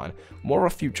kitchen design, more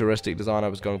of a futuristic design I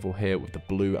was going for here with the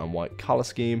blue and white color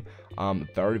scheme.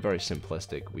 Very, very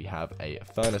simplistic. We have a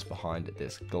furnace behind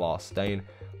this glass stain,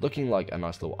 looking like a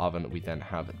nice little oven. We then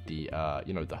have the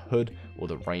you know, the hood or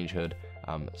the range hood,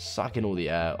 sucking all the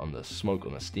air on the smoke,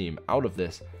 on the steam out of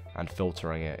this, and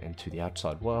filtering it into the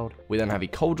outside world. We then have a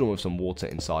cauldron with some water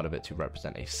inside of it to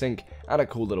represent a sink, and a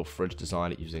cool little fridge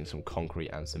design using some concrete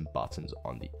and some buttons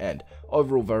on the end.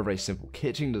 Overall, very, very simple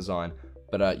kitchen design,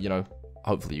 but you know,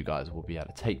 hopefully you guys will be able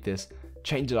to take this,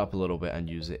 change it up a little bit, and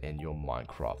use it in your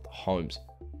Minecraft homes.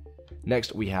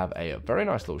 Next, we have a very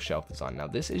nice little shelf design. Now,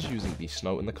 this is using the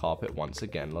snow and the carpet. Once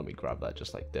again, let me grab that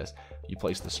just like this. You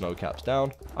place the snow caps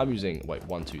down. I'm using,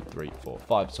 1, 2, 3, 4,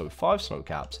 5. So 5 snow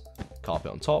caps,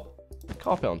 carpet on top, and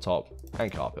carpet on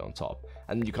top.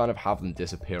 And then you kind of have them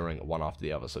disappearing one after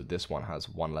the other. So this one has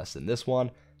one less than this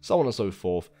one, so on and so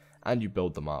forth. And you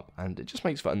build them up, and it just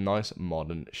makes for a nice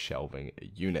modern shelving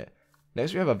unit.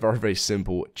 Next, we have a very, very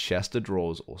simple chest of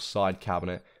drawers or side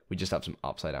cabinet. We just have some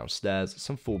upside down stairs,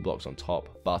 some full blocks on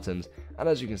top, buttons, and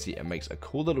as you can see, it makes a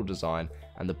cool little design,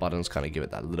 and the buttons kind of give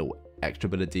it that little extra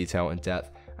bit of detail and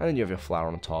depth. And then you have your flower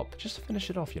on top just to finish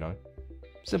it off, you know.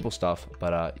 Simple stuff,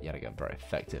 but yet again, very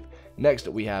effective. Next,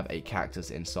 we have a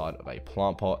cactus inside of a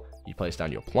plant pot. You place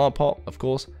down your plant pot, of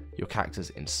course, your cactus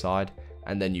inside,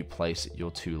 and then you place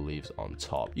your 2 leaves on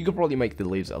top. You could probably make the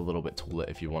leaves a little bit taller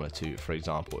if you wanted to. For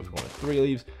example, if you wanted 3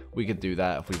 leaves, we could do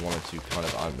that. If we wanted to kind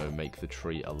of, I don't know, make the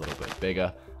tree a little bit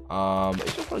bigger.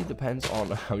 It just really depends on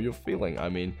how you're feeling. I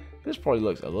mean, this probably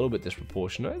looks a little bit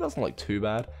disproportionate. It doesn't look too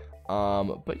bad.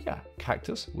 But yeah,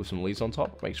 cactus with some leaves on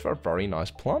top makes for a very nice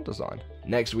plant design.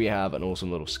 Next, we have an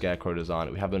awesome little scarecrow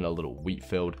design. We have in a little wheat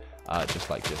field,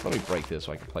 just like this. Let me break this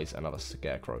so I can place another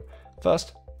scarecrow.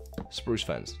 First, spruce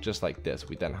fence, just like this.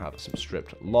 We then have some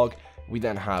stripped log. We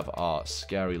then have our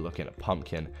scary looking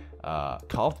pumpkin,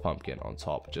 carved pumpkin on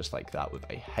top, just like that, with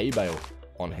a hay bale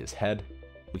on his head.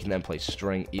 We can then place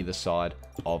string either side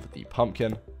of the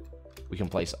pumpkin. We can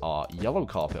place our yellow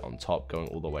carpet on top, going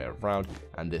all the way around,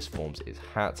 and this forms his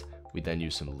hat. We then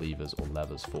use some levers or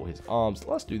levers for his arms.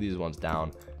 Let's do these ones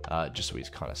down, just so he's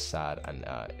kind of sad and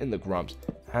in the grumps,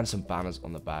 and some banners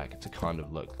on the back to kind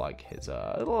of look like his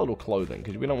little clothing,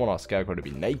 because we don't want our scarecrow to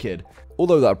be naked,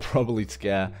 although that would probably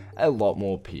scare a lot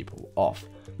more people off.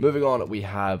 Moving on, we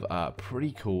have a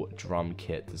pretty cool drum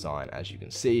kit design. As you can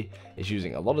see, it's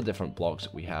using a lot of different blocks.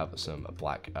 We have some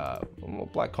black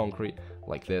concrete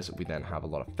like this. We then have a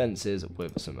lot of fences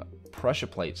with some pressure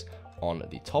plates on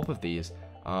the top of these.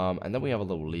 And then we have a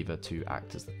little lever to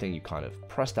act as the thing you kind of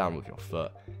press down with your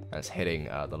foot, and it's hitting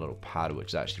the little pad, which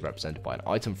is actually represented by an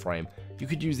item frame. You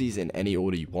could use these in any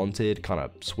order you wanted, kind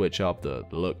of switch up the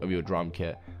look of your drum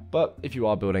kit. But if you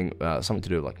are building something to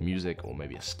do with like music, or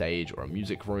maybe a stage or a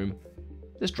music room,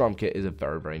 this drum kit is a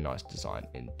very, very nice design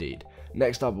indeed.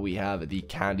 Next up, we have the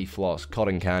candy floss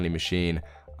cotton candy machine.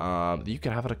 you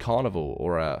can have at a carnival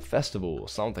or a festival or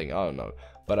something, I don't know.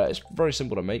 But it's very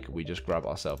simple to make. We just grab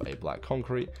ourselves a black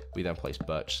concrete. We then place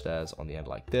birch stairs on the end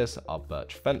like this. Our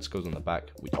birch fence goes on the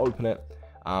back. We open it.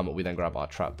 We then grab our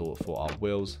trapdoor for our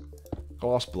wheels,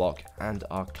 glass block, and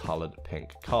our colored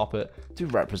pink carpet to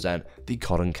represent the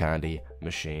cotton candy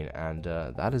machine. And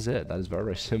that is it. That is very,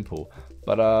 very simple,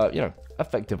 but you know,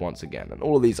 effective once again. And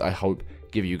all of these, I hope,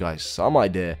 give you guys some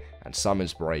idea and some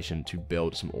inspiration to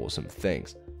build some awesome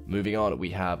things. Moving on, we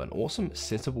have an awesome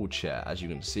sittable chair. As you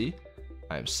can see,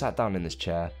 I am sat down in this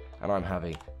chair and I'm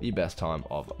having the best time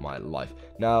of my life.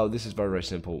 Now, this is very, very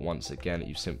simple. Once again,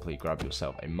 you simply grab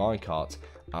yourself a minecart,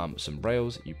 some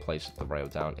rails, you place the rail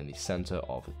down in the center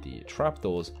of the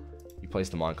trapdoors, you place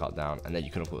the minecart down, and then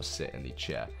you can of course sit in the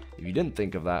chair. If you didn't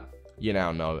think of that, you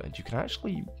now know, and you can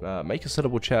actually make a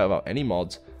sittable chair without any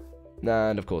mods.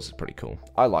 And of course, it's pretty cool.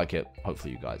 I like it.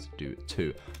 Hopefully you guys do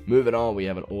too. Moving on, we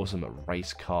have an awesome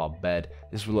race car bed.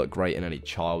 This will look great in any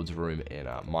child's room in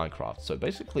Minecraft. So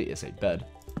basically, it's a bed,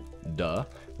 duh,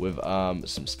 with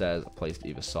some stairs placed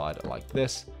either side like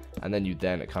this. And then you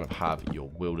then kind of have your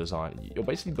wheel design. You're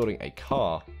basically building a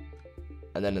car,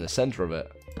 and then in the center of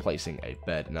it, placing a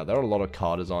bed. Now, there are a lot of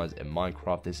car designs in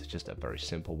Minecraft. This is just a very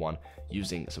simple one,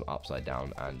 using some upside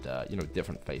down and you know,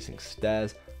 different facing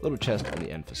stairs. Little chest on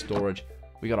the end for storage.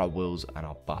 We got our wheels and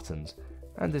our buttons,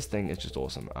 and this thing is just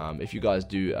awesome. If you guys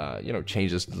do you know,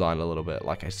 change this design a little bit,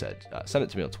 like I said, send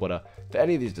it to me on Twitter for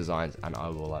any of these designs, and I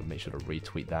will make sure to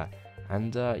retweet that.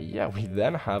 And yeah, we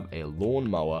then have a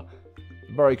lawnmower.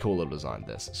 Very cool little design,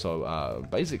 this. So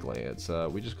basically, it's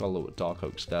we just got a little dark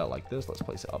oak stair like this. Let's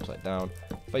place it upside down,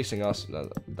 facing us.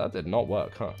 That did not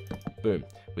work, huh? Boom.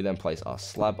 We then place our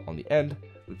slab on the end.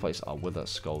 We place our wither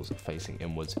skulls facing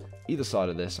inwards, either side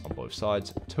of this, on both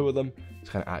sides, 2 of them,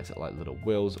 to kind of act like little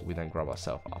wheels. We then grab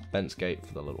ourselves our fence gate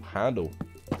for the little handle,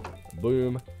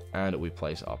 boom, and we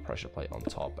place our pressure plate on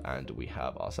top, and we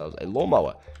have ourselves a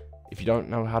lawnmower. If you don't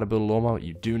know how to build a lawnmower,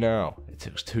 you do now. It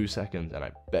took 2 seconds, and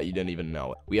I bet you didn't even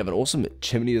know it. We have an awesome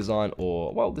chimney design,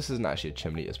 or, well, this isn't actually a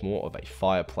chimney. It's more of a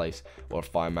fireplace or a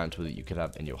fire mantle that you could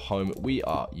have in your home. We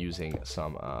are using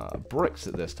some bricks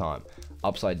at this time.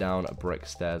 Upside down brick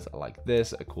stairs like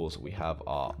this. Of course, we have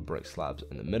our brick slabs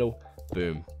in the middle.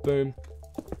 Boom, boom.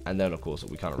 And then, of course,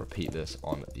 we kind of repeat this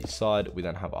on the side. We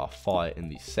then have our fire in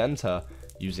the center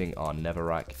using our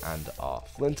netherrack and our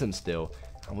flint and steel,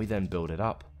 and we then build it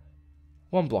up,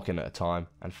 1 block in at a time,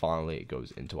 and finally it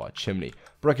goes into our chimney.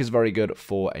 Brick is very good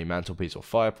for a mantelpiece or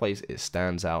fireplace. It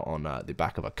stands out on the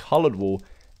back of a colored wall,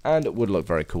 and it would look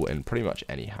very cool in pretty much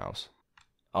any house.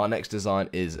 Our next design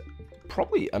is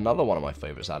probably another one of my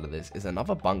favorites out of this, is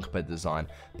another bunk bed design,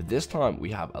 but this time we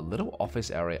have a little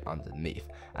office area underneath.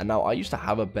 And now, I used to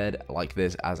have a bed like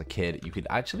this as a kid. You could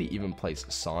actually even place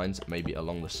signs maybe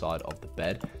along the side of the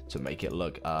bed to make it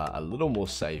look a little more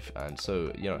safe, and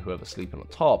so, you know, whoever's sleeping on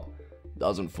top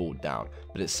doesn't fall down.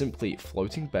 But it's simply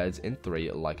floating beds in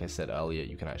 3. Like I said earlier,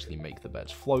 you can actually make the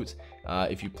beds float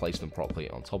if you place them properly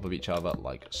on top of each other,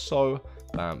 like so.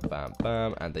 Bam, bam,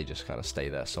 bam, and they just kind of stay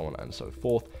there, so on and so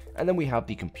forth. And then we have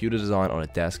the computer design on a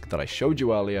desk that I showed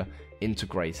you earlier,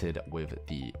 integrated with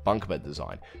the bunk bed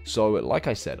design. So like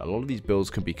I said, a lot of these builds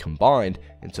can be combined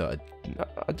into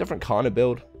a different kind of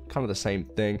build, kind of the same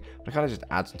thing, but it kind of just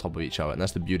adds on top of each other. And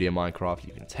that's the beauty of Minecraft.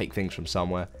 You can take things from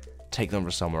somewhere, take them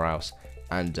from somewhere else,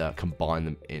 and combine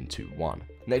them into one.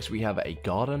 Next, we have a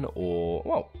garden, or,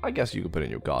 well, I guess you could put in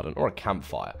your garden, or a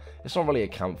campfire. It's not really a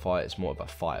campfire, it's more of a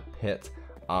fire pit.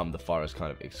 The fire is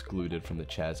kind of excluded from the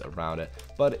chairs around it,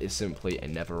 but it's simply a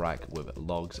netherrack with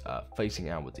logs facing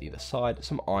outwards either side,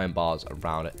 some iron bars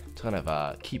around it to kind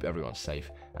of keep everyone safe,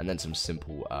 and then some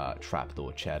simple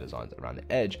trapdoor chair designs around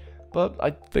the edge. But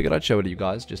I figured I'd show it to you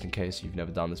guys, just in case you've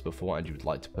never done this before and you would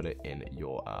like to put it in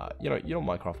your, your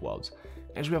Minecraft worlds.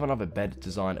 Next, we have another bed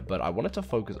design, but I wanted to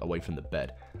focus away from the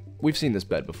bed. We've seen this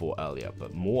bed before earlier,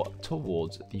 but more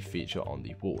towards the feature on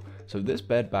the wall. So this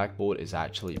bed backboard is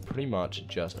actually pretty much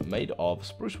just made of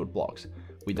spruce wood blocks.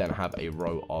 We then have a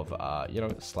row of,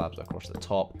 slabs across the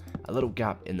top, a little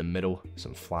gap in the middle,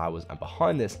 some flowers, and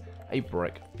behind this, a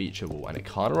brick feature wall. And it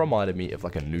kind of reminded me of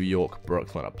like a New York,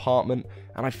 Brooklyn apartment,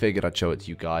 and I figured I'd show it to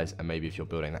you guys. And maybe if you're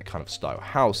building that kind of style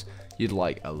house, you'd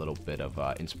like a little bit of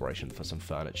inspiration for some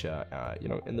furniture,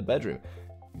 in the bedroom.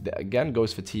 Again,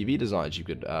 goes for TV designs. You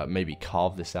could maybe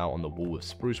carve this out on the wall with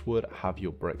spruce wood, have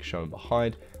your brick shown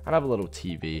behind, and have a little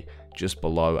TV just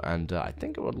below, and I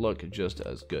think it would look just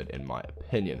as good in my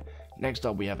opinion. Next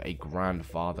up, we have a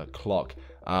grandfather clock.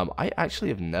 I actually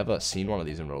have never seen one of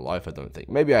these in real life, I don't think.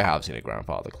 Maybe I have seen a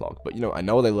grandfather clock, but I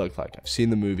know what they look like. I've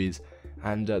seen the movies,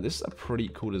 And this is a pretty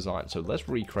cool design. So let's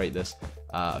recreate this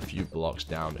a few blocks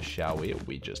down, shall we?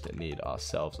 We just need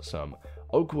ourselves some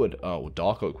oak wood, or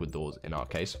dark oak wood doors in our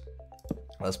case.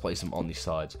 Let's place them on the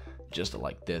sides just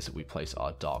like this. We place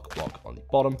our dark block on the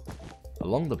bottom.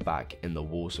 Along the back in the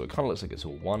wall, so it kind of looks like it's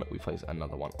all one, we place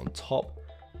another one on top.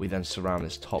 We then surround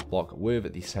this top block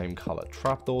with the same color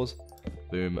trapdoors.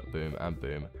 Boom, boom, and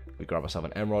boom. We grab ourselves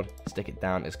an emerald, stick it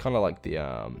down. It's kind of like the,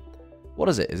 what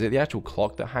is it? Is it the actual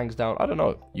clock that hangs down? I don't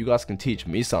know. You guys can teach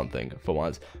me something for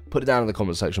once. Put it down in the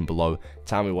comment section below.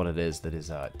 Tell me what it is that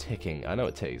is ticking. I know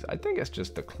it ticks. I think it's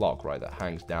just the clock, right, that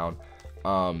hangs down.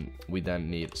 We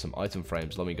then need some item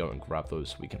frames. Let me go and grab those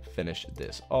so we can finish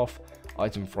this off.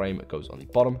 Item frame goes on the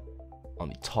bottom. On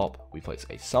the top, we place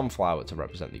a sunflower to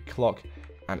represent the clock,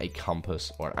 and a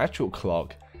compass or an actual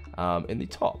clock in the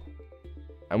top.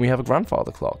 And we have a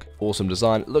grandfather clock. Awesome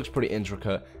design, looks pretty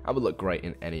intricate, and would look great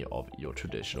in any of your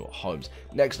traditional homes.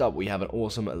 Next up, we have an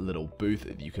awesome little booth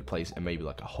that you could place in maybe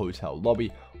like a hotel lobby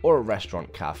or a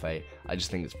restaurant cafe. I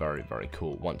just think it's very, very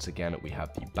cool. Once again, we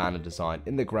have the banner design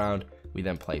in the ground. We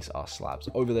then place our slabs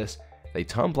over this. They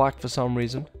turn black for some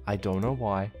reason. I don't know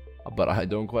why, but I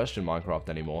don't question Minecraft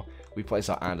anymore. We place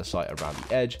our andesite around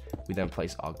the edge. We then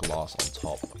place our glass on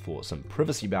top for some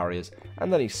privacy barriers,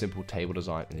 and then a simple table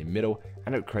design in the middle,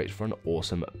 and it creates for an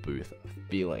awesome booth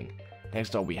feeling.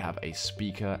 Next up, we have a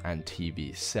speaker and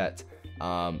TV set.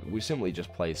 We simply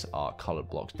just place our colored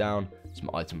blocks down, some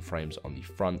item frames on the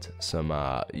front, some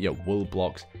wool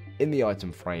blocks in the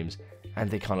item frames, and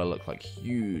they kind of look like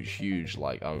huge,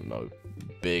 like, I don't know,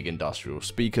 big industrial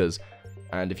speakers.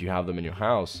 And if you have them in your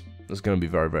house, it's going to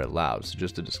be very, very loud. So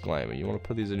just a disclaimer, you want to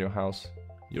put these in your house,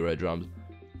 your eardrums,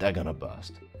 they're going to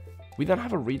burst. We then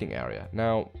have a reading area.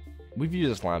 Now, we've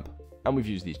used this lamp, and we've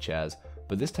used these chairs,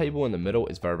 but this table in the middle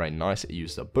is very, very nice. It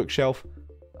uses a bookshelf,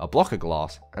 a block of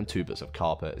glass, and 2 bits of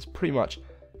carpet. It's pretty much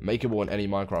makeable in any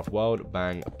Minecraft world.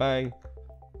 Bang, bang,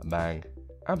 bang,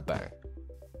 and bang.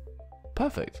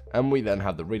 Perfect. And we then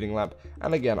have the reading lamp,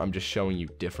 and again, I'm just showing you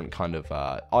different kind of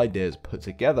ideas put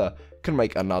together can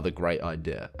make another great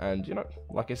idea. And you know,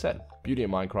 like I said, beauty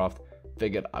in Minecraft,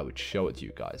 figured I would show it to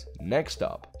you guys. Next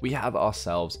up, we have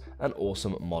ourselves an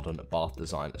awesome modern bath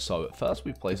design. So first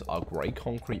we place our grey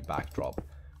concrete backdrop.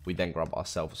 We then grab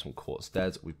ourselves some quartz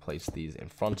stairs. We place these in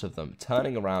front of them,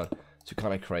 turning around to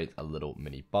kind of create a little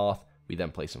mini bath. We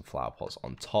then place some flower pots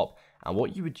on top. And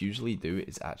what you would usually do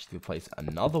is actually place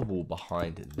another wall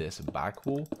behind this back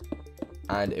wall,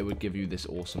 and it would give you this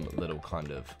awesome little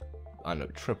kind of, I don't know,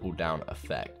 triple down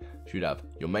effect. So you'd have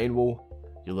your main wall,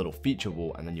 your little feature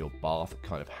wall, and then your bath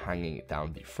kind of hanging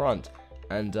down the front.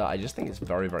 And I just think it's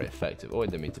very, very effective. Oh, I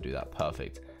didn't mean to do that.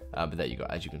 Perfect. But there you go.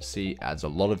 As you can see, adds a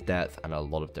lot of depth and a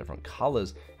lot of different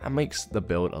colors, and makes the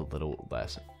build a little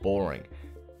less boring.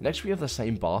 Next, we have the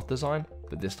same bath design,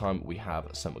 but this time we have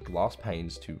some glass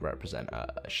panes to represent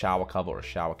a shower cover or a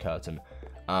shower curtain,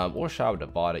 or a shower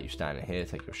divider. You stand in here,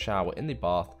 take your shower in the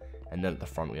bath, and then at the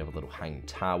front we have a little hanging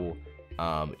towel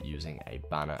using a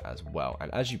banner as well.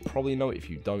 And as you probably know, if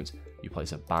you don't, you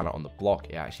place a banner on the block,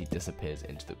 it actually disappears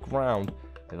into the ground.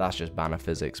 That's just banner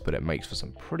physics, but it makes for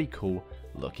some pretty cool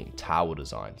looking tower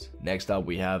designs. Next up,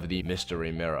 we have the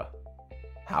mystery mirror.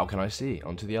 How can I see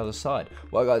onto the other side?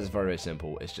 Well, guys, it's very, very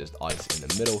simple. It's just ice in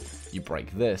the middle. You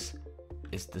break this.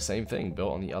 It's the same thing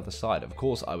built on the other side. Of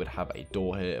course, I would have a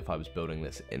door here if I was building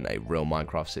this in a real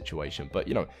Minecraft situation. But,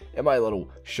 you know, in my little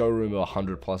showroom of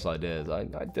 100+ ideas,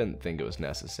 I didn't think it was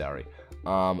necessary.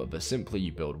 But simply,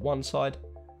 you build one side.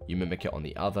 You mimic it on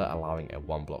the other, allowing a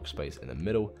 1 block space in the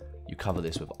middle. You cover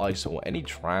this with ice or any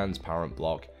transparent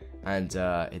block. And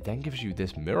it then gives you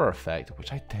this mirror effect,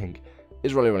 which I think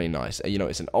is really, really nice. You know,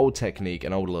 it's an old technique,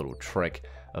 an old little trick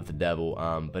of the devil,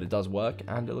 but it does work,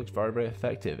 and it looks very, very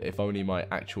effective. If only my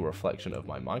actual reflection of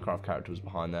my Minecraft character was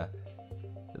behind there,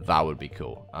 that would be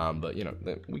cool. But, you know,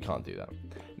 we can't do that.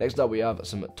 Next up, we have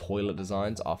some toilet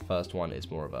designs. Our first one is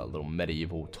more of a little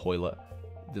medieval toilet.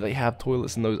 Do they have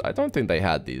toilets in those? I don't think they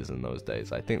had these in those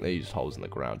days. I think they used holes in the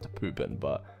ground to poop in,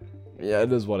 but yeah,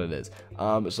 it is what it is.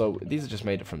 So these are just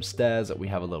made from stairs. We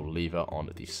have a little lever on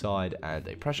the side and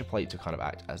a pressure plate to kind of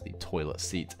act as the toilet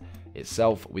seat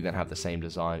itself. We then have the same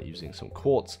design using some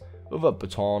quartz with a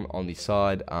baton on the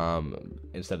side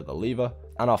instead of the lever.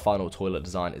 And our final toilet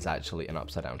design is actually an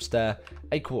upside down stair,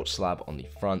 a quartz slab on the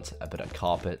front, a bit of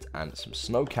carpet, and some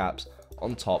snow caps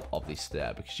on top of the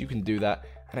stair, because you can do that,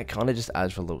 and it kind of just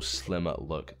adds a little slimmer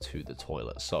look to the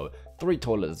toilet. So 3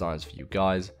 toilet designs for you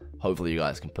guys. Hopefully you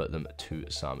guys can put them to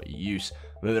some use.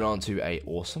 Moving on to a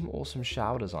awesome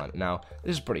shower design. Now,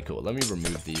 this is pretty cool. Let me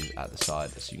remove these at the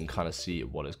side so you can kind of see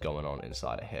what is going on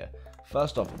inside of here.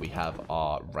 First off, we have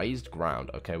our raised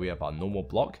ground. Okay, we have our normal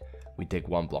block. We dig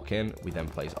one block in. We then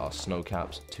place our snow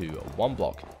caps to one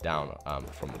block down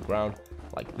from the ground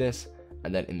like this.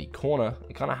 And then in the corner,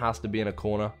 it kind of has to be in a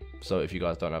corner. So if you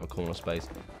guys don't have a corner space,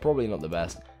 probably not the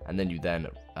best. And then you then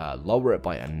lower it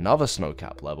by another snow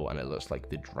cap level, and it looks like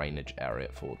the drainage area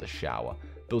for the shower.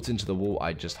 Built into the wall,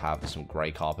 I just have some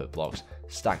grey carpet blocks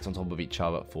stacked on top of each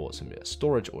other for some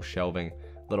storage or shelving.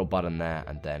 Little button there,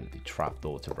 and then the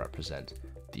trapdoor to represent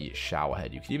the shower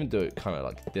head. You can even do it kind of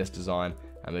like this design,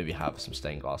 and maybe have some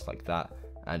stained glass like that,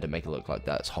 and to make it look like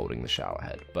that's holding the shower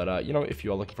head. But you know, if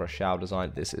you are looking for a shower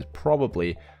design, this is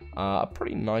probably a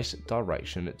pretty nice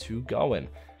direction to go in.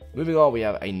 Moving on, we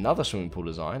have another swimming pool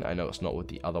design. I know it's not with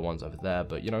the other ones over there,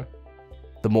 but you know,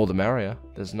 the more the merrier.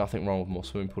 There's nothing wrong with more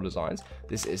swimming pool designs.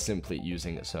 This is simply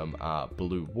using some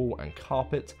blue wool and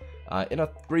carpet in a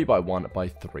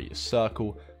 3x1x3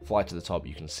 circle. Fly to the top,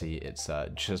 you can see it's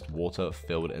just water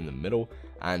filled in the middle,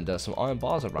 and some iron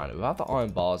bars around it. Without the iron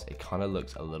bars, it kind of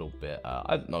looks a little bit,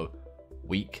 I don't know,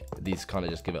 weak. These kind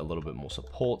of just give it a little bit more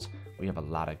support. We have a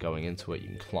ladder going into it. You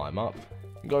can climb up,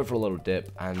 go for a little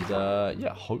dip, and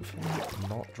yeah, hopefully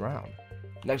not drown.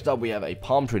 Next up, we have a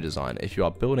palm tree design. If you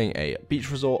are building a beach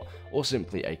resort or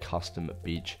simply a custom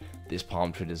beach, this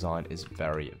palm tree design is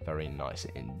very, very nice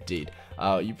indeed.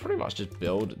 You pretty much just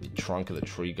build the trunk of the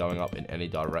tree going up in any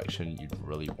direction you'd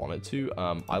really want it to.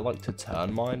 I like to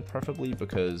turn mine preferably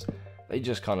because they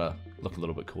just kind of look a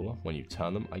little bit cooler when you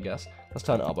turn them, I guess. Let's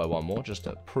turn it up by one more just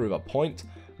to prove a point.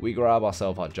 We grab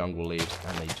ourselves our jungle leaves,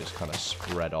 and they just kind of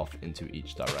spread off into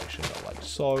each direction like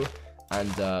so. And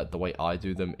the way I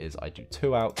do them is I do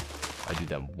two out, I do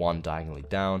them one diagonally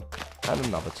down, and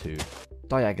another two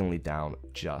diagonally down,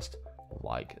 just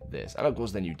like this. And of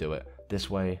course then you do it this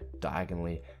way,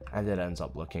 diagonally, and it ends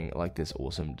up looking like this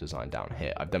awesome design down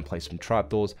here. I've then placed some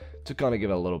trapdoors to kind of give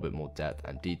it a little bit more depth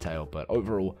and detail, but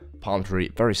overall, palm tree,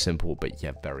 very simple, but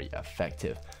yeah, very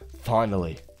effective.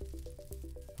 Finally,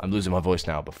 I'm losing my voice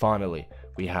now, but finally,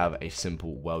 we have a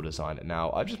simple well design.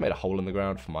 Now, I've just made a hole in the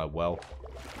ground for my well.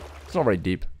 It's not very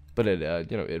deep, but it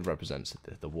you know, it represents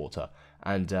the water.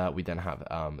 And we then have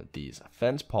these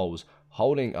fence poles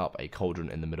holding up a cauldron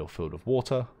in the middle filled with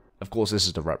water. Of course, this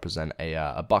is to represent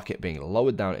a bucket being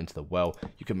lowered down into the well.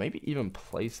 You can maybe even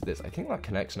place this. I think that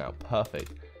connects now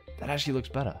perfect. That actually looks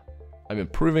better. I'm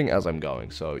improving as I'm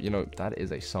going, so you know, that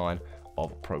is a sign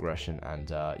of progression and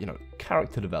you know,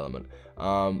 character development.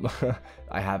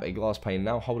 I have a glass pane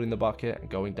now holding the bucket and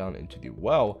going down into the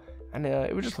well. And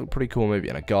it would just look pretty cool maybe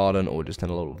in a garden or just in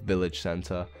a little village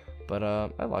center. But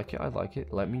I like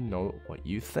it. Let me know what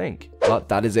you think. But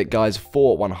that is it, guys,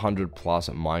 for 100 plus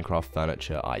Minecraft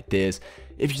furniture ideas.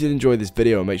 If you did enjoy this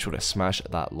video, make sure to smash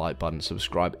that like button,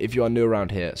 subscribe if you are new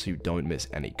around here so you don't miss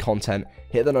any content.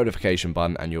 Hit the notification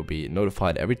button and you'll be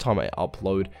notified every time I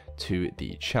upload to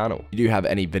the channel. If you do have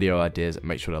any video ideas,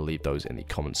 make sure to leave those in the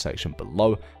comment section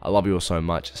below. I love you all so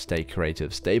much. Stay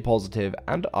creative, stay positive,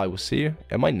 and I will see you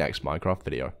in my next Minecraft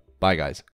video. Bye, guys.